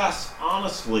assess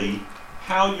honestly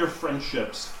how your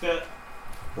friendships fit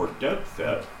or don't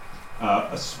fit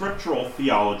a scriptural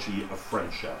theology of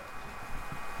friendship.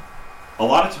 A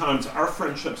lot of times our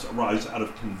friendships arise out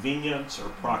of convenience or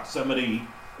proximity,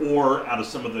 or out of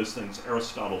some of those things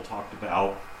Aristotle talked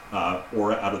about,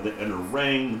 or out of the inner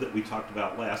ring that we talked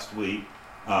about last week,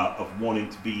 of wanting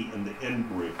to be in the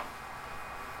in-group.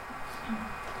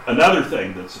 Another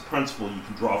thing that's a principle you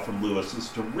can draw from Lewis is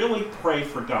to really pray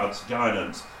for God's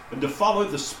guidance and to follow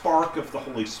the spark of the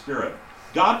Holy Spirit.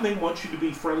 God may want you to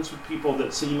be friends with people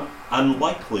that seem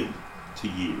unlikely to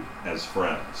you as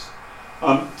friends.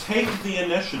 Take the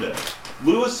initiative.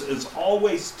 Lewis is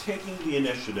always taking the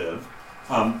initiative,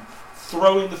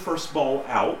 throwing the first ball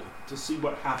out to see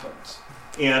what happens.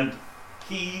 And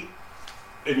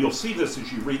you'll see this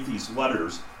as you read these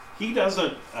letters, he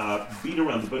doesn't beat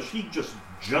around the bush, he just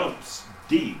jumps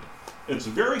deep. It's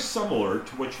very similar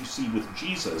to what you see with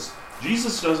Jesus.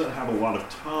 Jesus doesn't have a lot of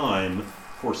time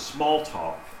for small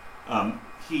talk.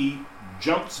 He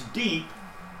jumps deep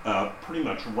pretty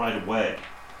much right away.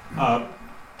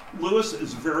 Lewis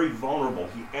is very vulnerable.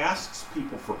 He asks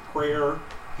people for prayer.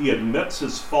 He admits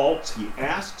his faults. He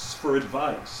asks for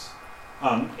advice.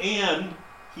 And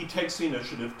he takes the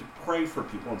initiative to pray for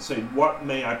people and say, what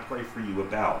may I pray for you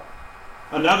about?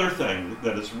 Another thing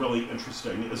that is really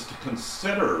interesting is to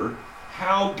consider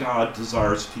how God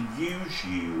desires to use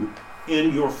you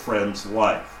in your friend's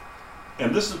life.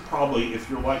 And this is probably, if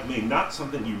you're like me, not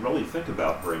something you really think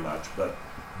about very much, but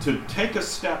to take a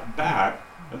step back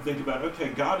and think about, okay,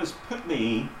 God has put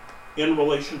me in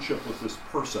relationship with this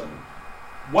person.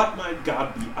 What might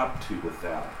God be up to with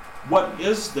that? What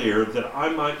is there that I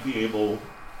might be able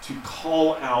to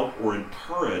call out or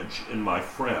encourage in my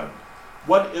friend?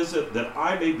 What is it that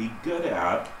I may be good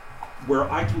at where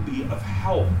I can be of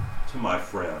help to my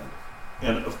friend?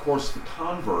 And of course, the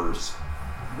converse,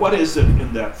 what is it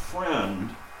in that friend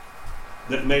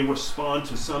that may respond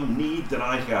to some need that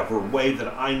I have or way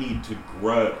that I need to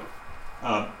grow?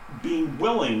 Being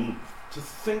willing to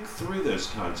think through those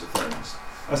kinds of things.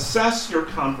 Assess your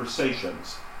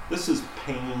conversations. This is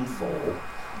painful.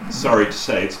 Sorry to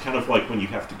say, it's kind of like when you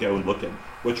have to go and look at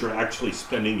what you're actually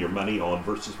spending your money on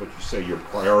versus what you say your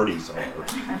priorities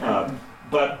are.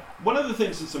 But one of the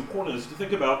things that's important is to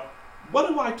think about, what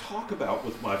do I talk about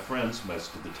with my friends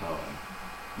most of the time?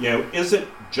 You know, is it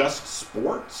just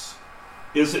sports?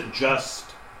 Is it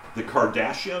just the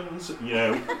Kardashians? You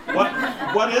know,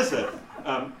 what is it?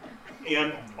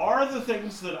 And are the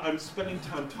things that I'm spending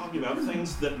time talking about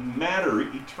things that matter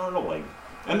eternally?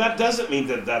 And that doesn't mean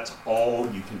that that's all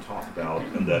you can talk about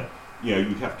and that, you know,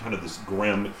 you have kind of this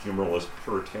grim, humorless,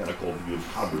 puritanical view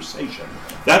of conversation.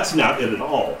 That's not it at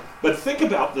all. But think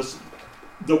about this,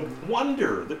 the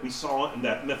wonder that we saw in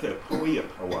that Mythopoeia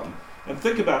poem, and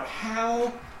think about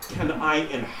how can I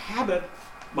inhabit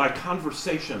my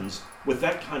conversations with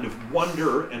that kind of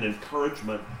wonder and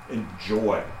encouragement and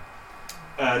joy.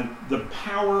 And the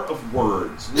power of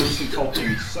words. Lewis and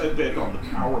Tolkien is so big on the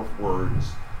power of words.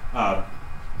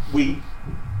 We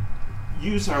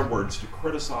use our words to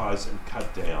criticize and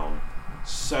cut down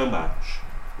so much,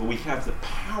 but we have the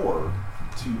power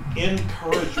to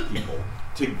encourage people,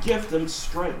 to give them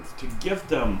strength, to give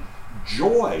them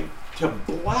joy, to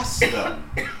bless them,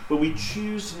 but we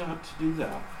choose not to do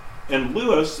that. And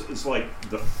Lewis is like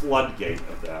the floodgate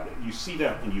of that. You see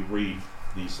that when you read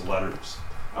these letters.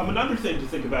 Another thing to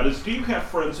think about is, do you have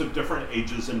friends of different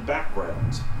ages and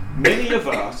backgrounds? Many of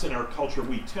us in our culture,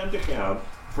 we tend to have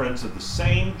friends of the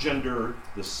same gender,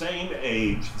 the same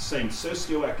age, the same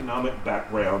socioeconomic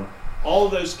background, all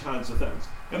of those kinds of things.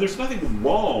 And there's nothing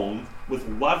wrong with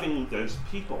loving those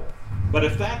people. But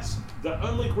if that's the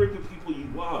only group of people you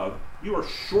love, you are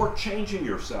shortchanging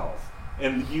yourself.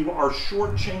 And you are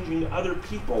shortchanging other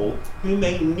people who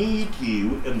may need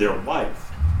you in their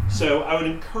life. So I would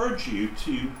encourage you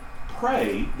to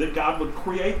pray that God would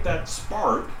create that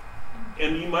spark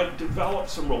and you might develop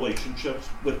some relationships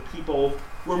with people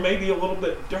who are maybe a little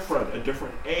bit different, a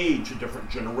different age, a different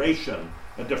generation,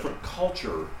 a different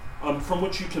culture, from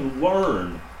which you can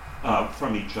learn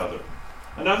from each other.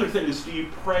 Another thing is, do you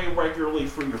pray regularly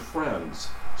for your friends?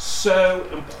 So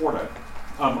important.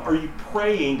 Are you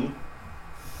praying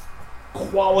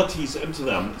qualities into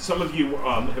them? Some of you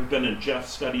have been in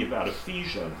Jeff's study about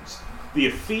Ephesians. The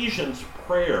Ephesians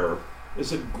prayer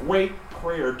is a great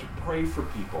prayer to pray for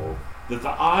people, that the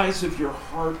eyes of your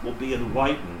heart will be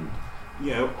enlightened.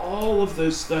 You know, all of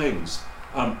those things.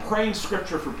 Praying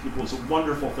scripture for people is a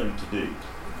wonderful thing to do.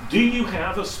 Do you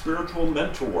have a spiritual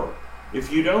mentor?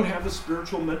 If you don't have a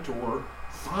spiritual mentor,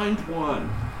 find one.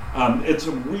 It's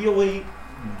a really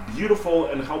beautiful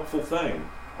and helpful thing.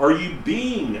 Are you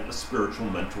being a spiritual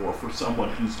mentor for someone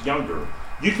who's younger?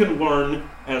 You can learn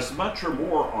as much or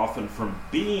more often from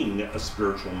being a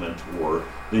spiritual mentor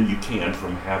than you can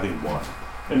from having one.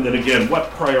 And then again, what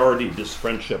priority does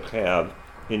friendship have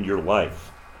in your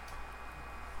life?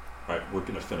 All right, we're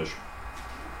going to finish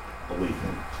believing.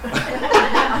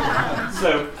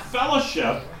 So,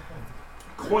 fellowship,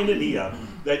 koinonia,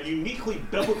 that uniquely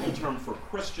biblical term for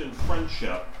Christian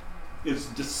friendship, is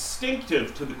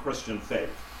distinctive to the Christian faith.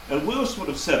 And Lewis would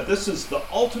have said this is the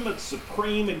ultimate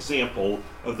supreme example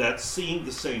of that seeing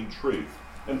the same truth.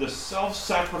 and the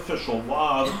self-sacrificial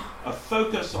love, a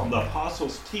focus on the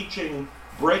apostles' teaching,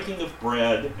 breaking of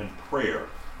bread, and prayer.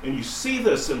 And you see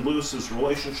this in Lewis's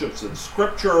relationships in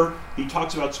Scripture. He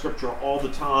talks about Scripture all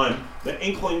the time. The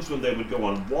Inklings, when they would go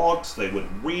on walks, they would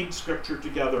read Scripture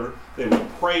together. They would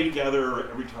pray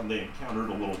together every time they encountered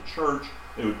a little church.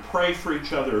 They would pray for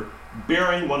each other,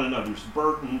 bearing one another's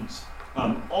burdens.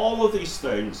 All of these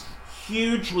things,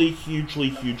 hugely, hugely,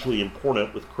 hugely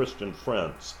important with Christian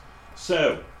friends.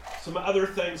 So, some other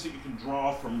things that you can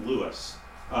draw from Lewis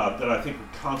that I think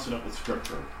are consonant with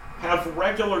Scripture. Have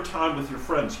regular time with your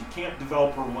friends. You can't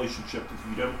develop a relationship if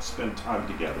you don't spend time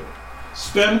together.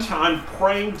 Spend time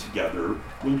praying together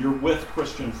when you're with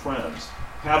Christian friends.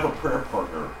 Have a prayer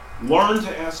partner. Learn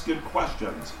to ask good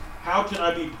questions. How can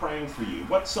I be praying for you?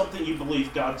 What's something you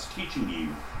believe God's teaching you?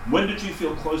 When did you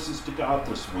feel closest to God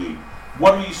this week?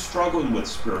 What are you struggling with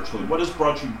spiritually? What has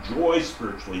brought you joy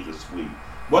spiritually this week?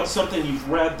 What's something you've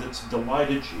read that's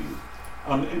delighted you?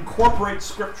 Incorporate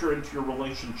Scripture into your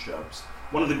relationships.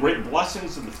 One of the great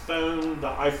blessings of the phone, the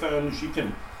iPhone, is you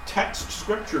can text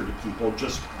Scripture to people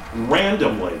just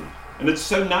randomly. And it's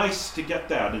so nice to get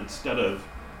that instead of,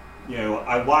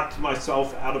 I locked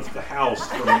myself out of the house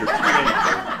from your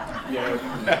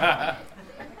teenager.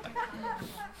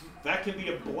 That can be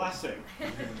a blessing.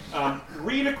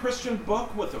 Read a Christian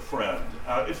book with a friend.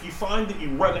 If you find that you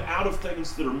run out of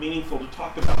things that are meaningful to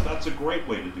talk about, that's a great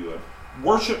way to do it.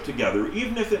 Worship together,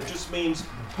 even if it just means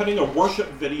putting a worship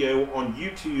video on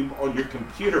YouTube on your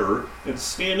computer and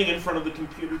standing in front of the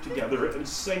computer together and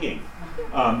singing.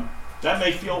 That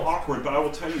may feel awkward, but I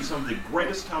will tell you some of the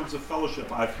greatest times of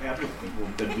fellowship I've had with people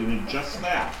have been doing just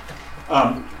that.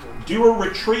 Do a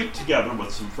retreat together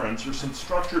with some friends or some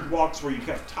structured walks where you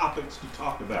have topics to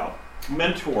talk about.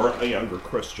 Mentor a younger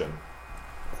Christian.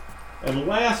 And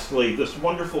lastly, this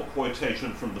wonderful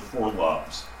quotation from the Four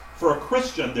Loves. For a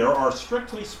Christian, there are,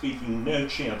 strictly speaking, no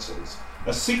chances.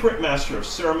 A secret master of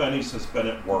ceremonies has been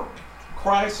at work.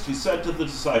 Christ, who said to the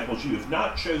disciples, "You have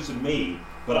not chosen me,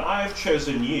 but I have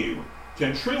chosen you,"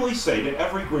 can truly say to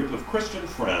every group of Christian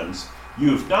friends, "You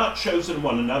have not chosen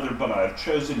one another, but I have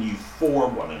chosen you for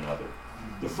one another."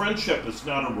 The friendship is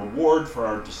not a reward for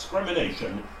our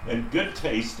discrimination and good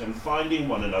taste in finding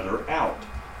one another out.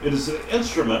 It is an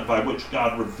instrument by which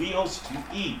God reveals to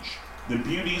each the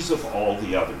beauties of all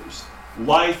the others.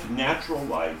 Life, natural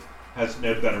life, has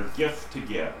no better gift to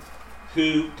give.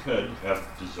 Who could have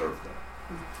deserved it?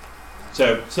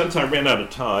 So, since I ran out of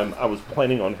time, I was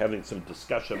planning on having some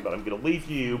discussion, but I'm going to leave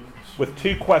you with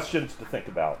two questions to think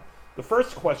about. The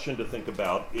first question to think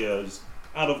about is,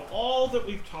 out of all that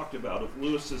we've talked about of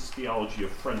Lewis's theology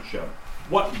of friendship,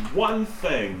 what one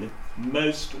thing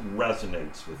most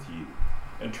resonates with you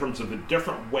in terms of a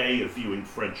different way of viewing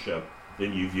friendship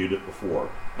than you viewed it before?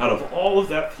 Out of all of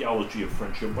that theology of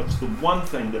friendship, what's the one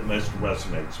thing that most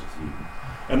resonates with you?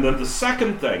 And then the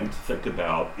second thing to think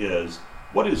about is,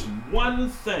 what is one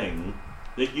thing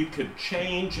that you could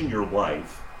change in your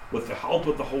life with the help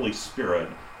of the Holy Spirit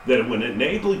that would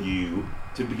enable you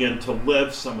to begin to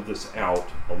live some of this out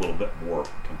a little bit more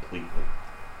completely?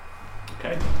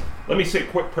 Okay? Let me say a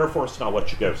quick prayer for us and I'll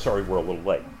let you go. Sorry we're a little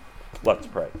late. Let's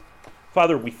pray.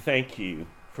 Father, we thank you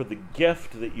for the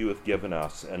gift that you have given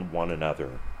us and one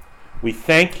another. We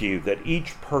thank you that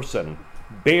each person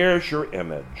bears your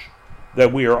image,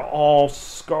 that we are all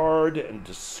scarred and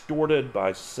distorted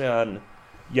by sin,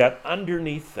 yet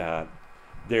underneath that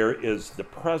there is the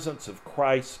presence of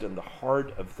Christ in the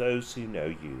heart of those who know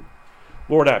you.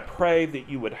 Lord, I pray that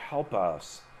you would help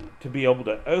us to be able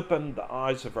to open the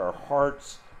eyes of our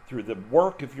hearts through the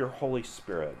work of your Holy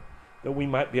Spirit, that we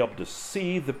might be able to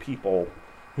see the people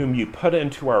whom you put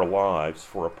into our lives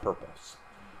for a purpose.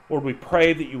 Lord, we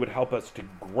pray that you would help us to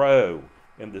grow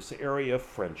in this area of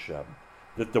friendship,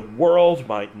 that the world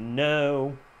might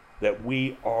know that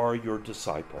we are your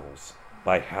disciples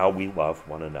by how we love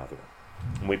one another.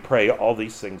 And we pray all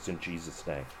these things in Jesus'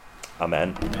 name.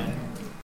 Amen. Amen.